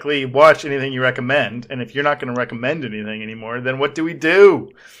automatically watch anything you recommend, and if you're not going to recommend anything anymore, then what do we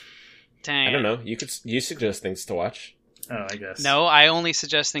do? dang. I don't know. You suggest things to watch. Oh, I guess. No, I only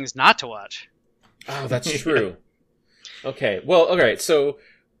suggest things not to watch. Oh, that's true. Okay. Well, all right. So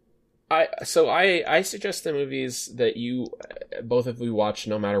I suggest the movies that you both of you watch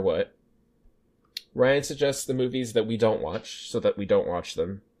no matter what. Ryan suggests the movies that we don't watch, so that we don't watch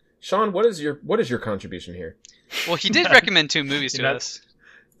them. Sean, what is your contribution here? Well, he did recommend 2 movies to You're not us.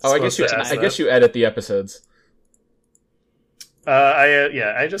 Oh, I guess you edit the episodes.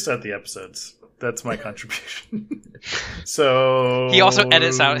 I just edit the episodes. That's my contribution. So He also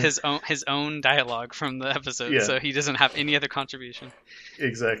edits out his own dialogue from the episode, Yeah. so he doesn't have any other contribution.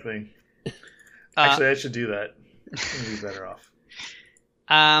 Exactly. Actually, I should do that. I'd be better off.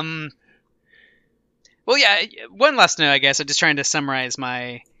 Well, yeah. One last note, I guess. I'm just trying to summarize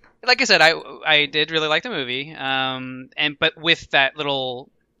my. Like I said, I did really like the movie. But with that little,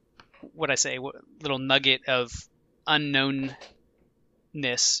 little nugget of unknownness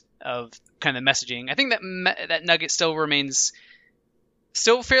of kind of messaging. I think that nugget still remains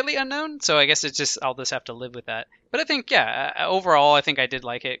fairly unknown. So I guess I'll just have to live with that. But I think, yeah, overall, I think I did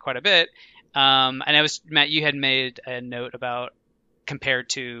like it quite a bit. And Matt, you had made a note about compared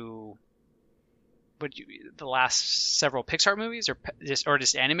to the last several Pixar movies or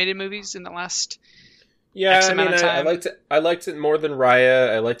just animated movies in the last. Yeah, X I mean, amount of time. I liked it more than Raya.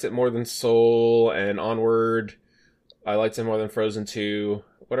 I liked it more than Soul and Onward. I liked it more than Frozen 2.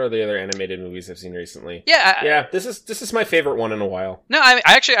 What are the other animated movies I've seen recently? Yeah, This is my favorite one in a while. No,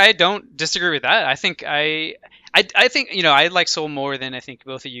 I don't disagree with that. I think I think, you know, I like Soul more than I think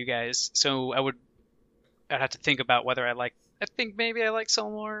both of you guys. So I'd have to think about whether I think maybe I like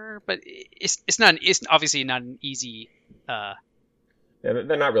Soul more, but it's obviously not an easy. Yeah,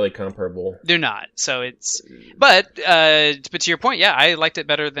 they're not really comparable. They're not. So but to your point, yeah, I liked it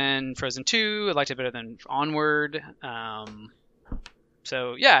better than Frozen 2. I liked it better than Onward.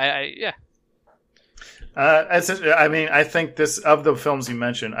 So yeah, I mean, I think of the films you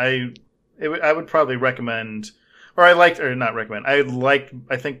mentioned, I would probably recommend, or not recommend.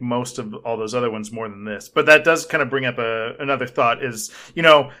 I think most of all those other ones more than this. But that does kind of bring up another thought is, you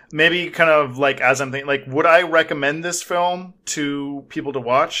know, maybe kind of like as I'm thinking, like, would I recommend this film to people to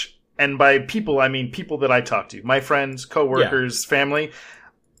watch? and by people, I mean people that I talk to, my friends, coworkers, family.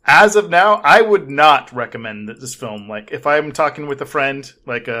 As of now, I would not recommend this film. Like, if I'm talking with a friend,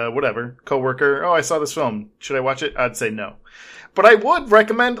 like, whatever, coworker, I saw this film, should I watch it? I'd say no. But I would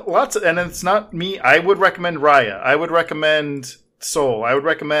recommend and it's not me, I would recommend Raya. I would recommend Soul. I would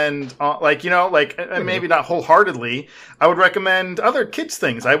recommend, maybe not wholeheartedly. I would recommend other kids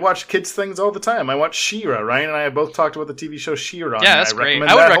things. I watch kids things all the time. I watch She-Ra. Ryan and I have both talked about the TV show She-Ra. Yeah, that's great.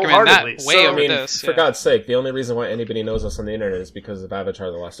 I would recommend that way over this. For God's sake, the only reason why anybody knows us on the internet is because of Avatar: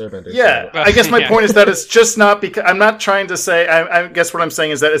 The Last Airbender. Yeah, I guess my point is that it's just not because I'm not trying to say. I guess what I'm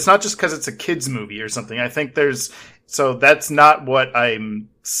saying is that it's not just because it's a kids movie or something. I think so that's not what I'm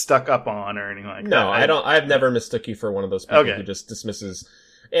stuck up on or anything like that. No, I've never mistook you for one of those people who just dismisses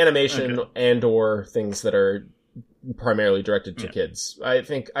animation and or things that are primarily directed to kids. I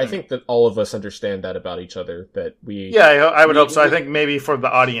think that all of us understand that about each other. That we. Yeah, I would hope so. I think maybe for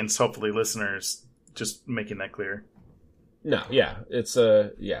the audience, hopefully listeners, just making that clear. No, yeah, it's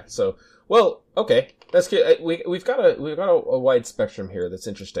yeah. So, well, okay, that's good. We've got a wide spectrum here. That's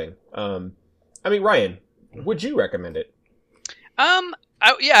interesting. I mean, Ryan, would you recommend it? I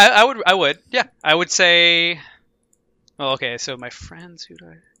would. Yeah, I would say. Well, okay. So my friends, who do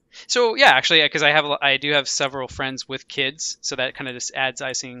I? So yeah, actually, because I do have several friends with kids, so that kind of just adds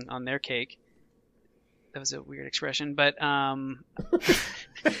icing on their cake. That was a weird expression, but I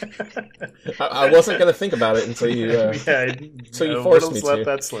wasn't going to think about it until you you forced me to. Let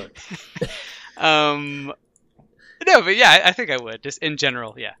that slip. No, but yeah, I think I would. Just in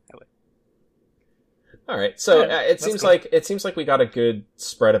general, yeah, I would. All right, so it seems like we got a good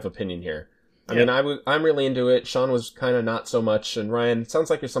spread of opinion here. I mean, I'm really into it. Sean was kind of not so much, and Ryan, it sounds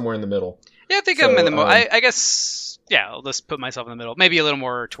like you're somewhere in the middle. Yeah, I think I'm in the middle. I guess, yeah, I'll just put myself in the middle. Maybe a little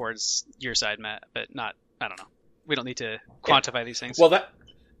more towards your side, Matt, but not. I don't know. We don't need to quantify these things. Well,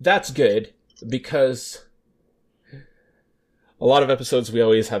 that's good because a lot of episodes we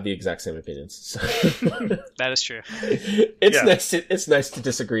always have the exact same opinions. So. That is true. It's nice to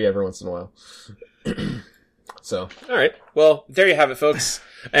disagree every once in a while. So, all right. Well, there you have it, folks.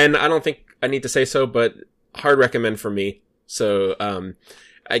 And I don't think I need to say so, but hard recommend for me. So,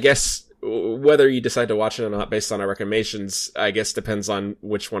 I guess whether you decide to watch it or not based on our recommendations, I guess depends on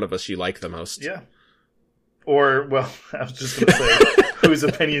which one of us you like the most. Yeah. Or, well, I was just going to say whose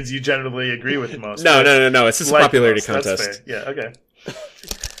opinions you generally agree with the most. No. It's just a popularity contest. That's fair. Yeah, okay.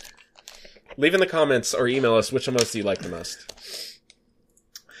 Leave in the comments or email us which of us you like the most.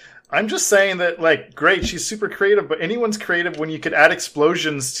 I'm just saying that, like, great, she's super creative, but anyone's creative when you could add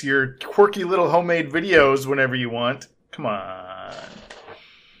explosions to your quirky little homemade videos whenever you want. Come on.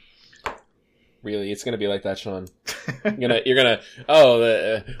 Really, it's gonna be like that, Sean. You're gonna.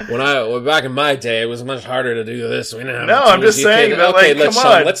 When back in my day, it was much harder to do this. I'm just saying that. Okay, come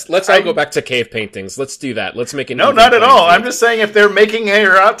on. Let's all go back to cave paintings. Let's do that. Let's make it. No, not at all. I'm just saying if they're making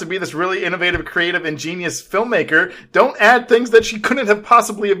her out to be this really innovative, creative, ingenious filmmaker, don't add things that she couldn't have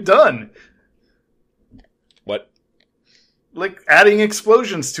possibly have done. What? Like adding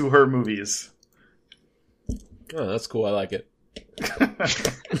explosions to her movies. Oh, that's cool. I like it.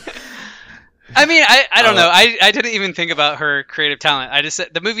 I mean, I don't know. I didn't even think about her creative talent. I just said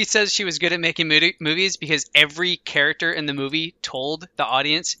the movie says she was good at making movies because every character in the movie told the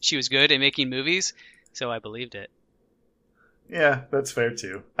audience she was good at making movies, so I believed it. Yeah, that's fair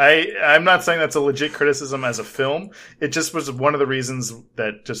too. I'm not saying that's a legit criticism as a film. It just was one of the reasons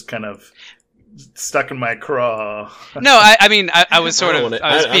that just kind of stuck in my craw. No, I mean, I was sort of,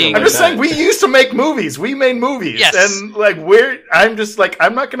 I'm just saying, we used to make movies. We made movies. Yes. And, like, I'm just like,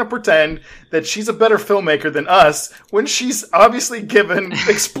 I'm not going to pretend that she's a better filmmaker than us when she's obviously given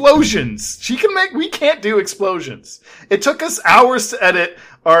explosions. We can't do explosions. It took us hours to edit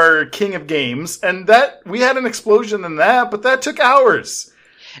our King of Games, and we had an explosion in that, but that took hours.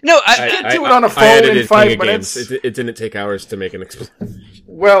 No, I can't do it on a phone in 5 minutes. It didn't take hours to make an explosion.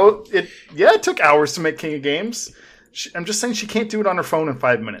 Well, it took hours to make King of Games. I'm just saying she can't do it on her phone in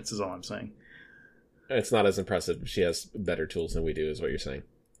 5 minutes is all I'm saying. It's not as impressive. She has better tools than we do, is what you're saying.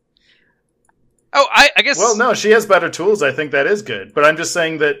 Oh, I guess... Well, no, she has better tools. I think that is good. But I'm just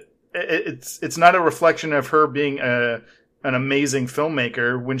saying that it's not a reflection of her being an amazing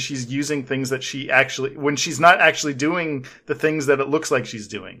filmmaker when she's using things that when she's not actually doing the things that it looks like she's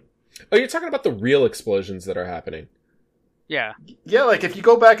doing. Oh, you're talking about the real explosions that are happening. Yeah. Yeah, like if you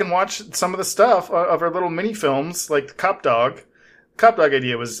go back and watch some of the stuff of her little mini films, like the Cop Dog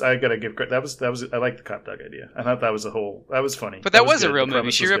idea was, I gotta give credit. That was I like the Cop Dog idea. I thought that was funny. But that was a real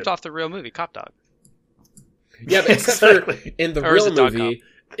movie. She ripped off the real movie, Cop Dog. Yeah, but except for in the real movie,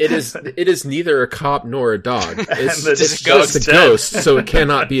 It is neither a cop nor a dog. It's the just dog's a dead. ghost, so it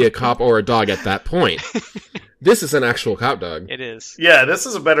cannot be a cop or a dog at that point. This is an actual cop dog. It is. Yeah, this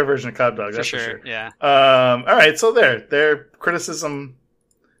is a better version of Cop Dog, For that's sure. for sure. Yeah. All right, so their criticism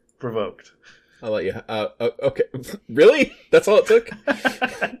provoked. I'll let you. Okay, really? That's all it took?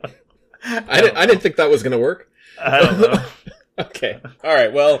 I didn't think that was going to work. I don't know. Okay. All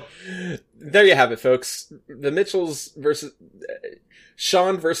right. Well, there you have it, folks. The Mitchells versus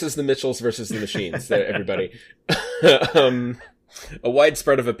Sean versus the Mitchells versus the Machines. There, everybody. A wide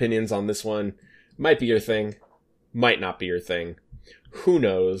spread of opinions on this one. Might be your thing. Might not be your thing. Who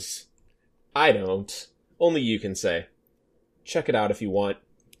knows? I don't. Only you can say. Check it out if you want.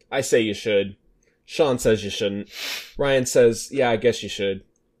 I say you should. Sean says you shouldn't. Ryan says, yeah, I guess you should.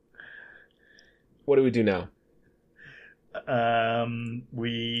 What do we do now?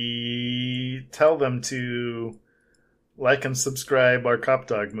 We tell them to like and subscribe our Cop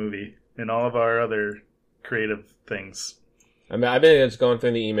Dog movie and all of our other creative things. I mean, I've been just going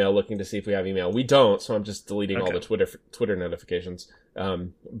through the email looking to see if we have email. We don't, so I'm just deleting all Okay. the Twitter notifications.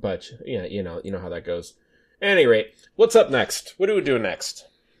 But yeah, you know how that goes. At any rate, what's up next? What do we do next?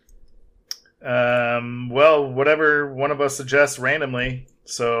 Well, whatever one of us suggests randomly.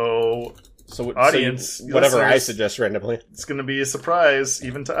 So Audience, whatever I listeners. suggest randomly. it's going to be a surprise,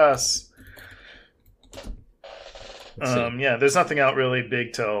 even to us. Let's see. Yeah, there's nothing out really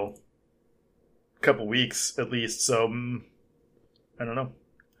big till a couple weeks at least. So I don't know.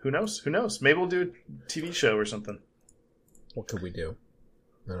 Who knows? Maybe we'll do a TV show or something. What could we do?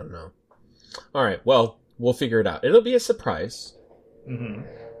 I don't know. All right, well, we'll figure it out. It'll be a surprise. Mm-hmm.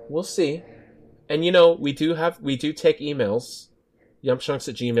 We'll see. And we do take emails.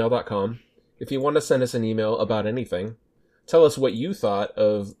 yumpchunks@gmail.com. If you want to send us an email about anything, tell us what you thought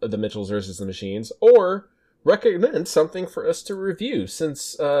of the Mitchells versus the Machines, or recommend something for us to review,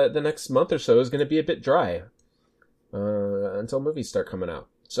 since the next month or so is going to be a bit dry until movies start coming out.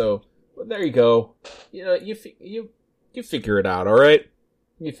 So there you go. You figure it out. All right,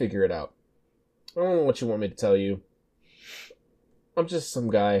 you figure it out. I don't know what you want me to tell you. I'm just some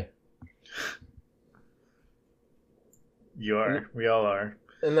guy. You are. We all are.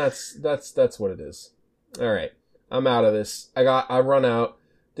 And that's what it is. All right, I'm out of this. I run out.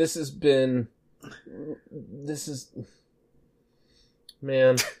 This is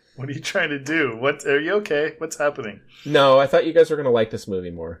man. What are you trying to do? What are you okay? What's happening? No, I thought you guys were gonna like this movie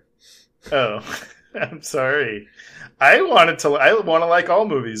more. Oh, I'm sorry. I want to like all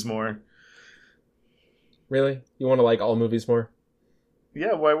movies more. Really? You want to like all movies more?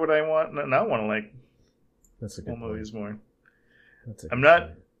 Yeah, why would I not want to like That's a good all point. movies more? That's a I'm good not-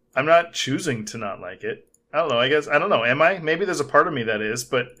 point. I'm not choosing to not like it. I don't know. I don't know. Am I? Maybe there's a part of me that is,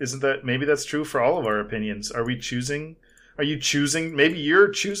 but isn't that? Maybe that's true for all of our opinions. Are we choosing? Are you choosing? Maybe you're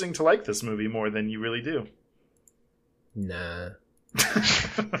choosing to like this movie more than you really do. Nah.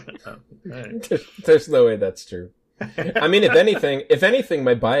 All right. There's no way that's true. I mean, if anything,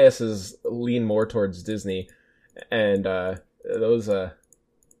 my biases lean more towards Disney, and those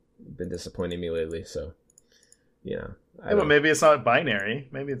been disappointing me lately. So, Yeah, but maybe it's not binary.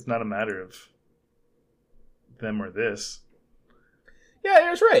 Maybe it's not a matter of them or this. Yeah,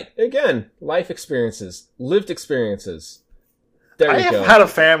 that's right. Again, life experiences, lived experiences. There I you have go. had a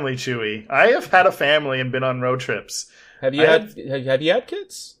family, Chewy. I have had a family and been on road trips. Have you had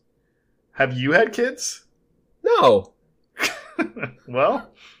kids? Have you had kids? No.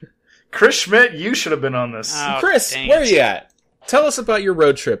 Well, Chris Schmidt, you should have been on this. Oh, Chris, dang where are it. you at? Tell us about your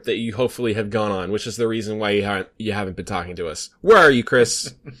road trip that you hopefully have gone on, which is the reason why you haven't been talking to us. Where are you,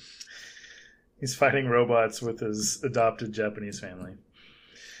 Chris? He's fighting robots with his adopted Japanese family.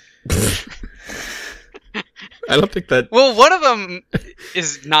 I don't think that... Well, one of them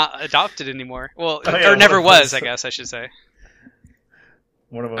is not adopted anymore. Well, Oh, yeah, or never one of was, them. I guess I should say.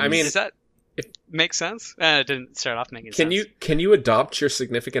 One of them. I mean, Does that make sense? It didn't start off making sense. Can you adopt your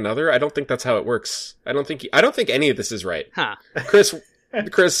significant other? I don't think that's how it works. I don't think any of this is right. Huh.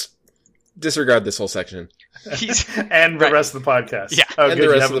 Chris, disregard this whole section. He's, and the Right. rest of the podcast. Yeah. Oh, And good. the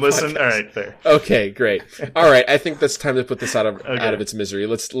You rest haven't of the listened? podcast. All right, fair. Okay, great. All right, I think that's time to put this out of its misery.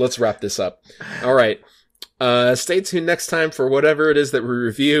 Let's wrap this up. All right. Stay tuned next time for whatever it is that we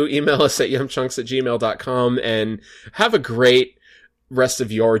review. Email us at yumpchunks@gmail.com and have a great rest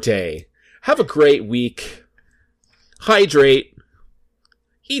of your day. Have a great week. Hydrate.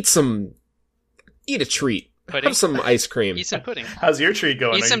 Eat a treat. Pudding? Have some ice cream. eat some pudding. How's your treat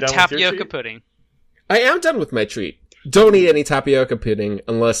going? Eat Are some you done with your tapioca treat? pudding. I am done with my treat. Don't eat any tapioca pudding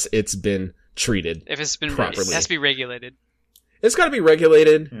unless it's been treated. If it's been Properly. it has to be regulated. It's got to be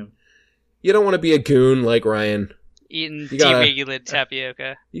regulated. Yeah. You don't want to be a goon like Ryan. eating You gotta- deregulated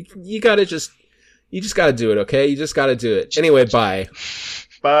tapioca. You just gotta do it, okay? You just gotta do it. Anyway, bye.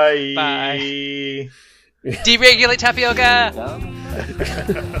 Bye. Bye. Deregulate tapioca!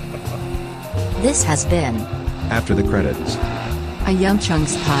 This has been After the credits. a Young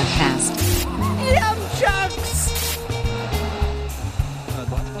Chunks podcast.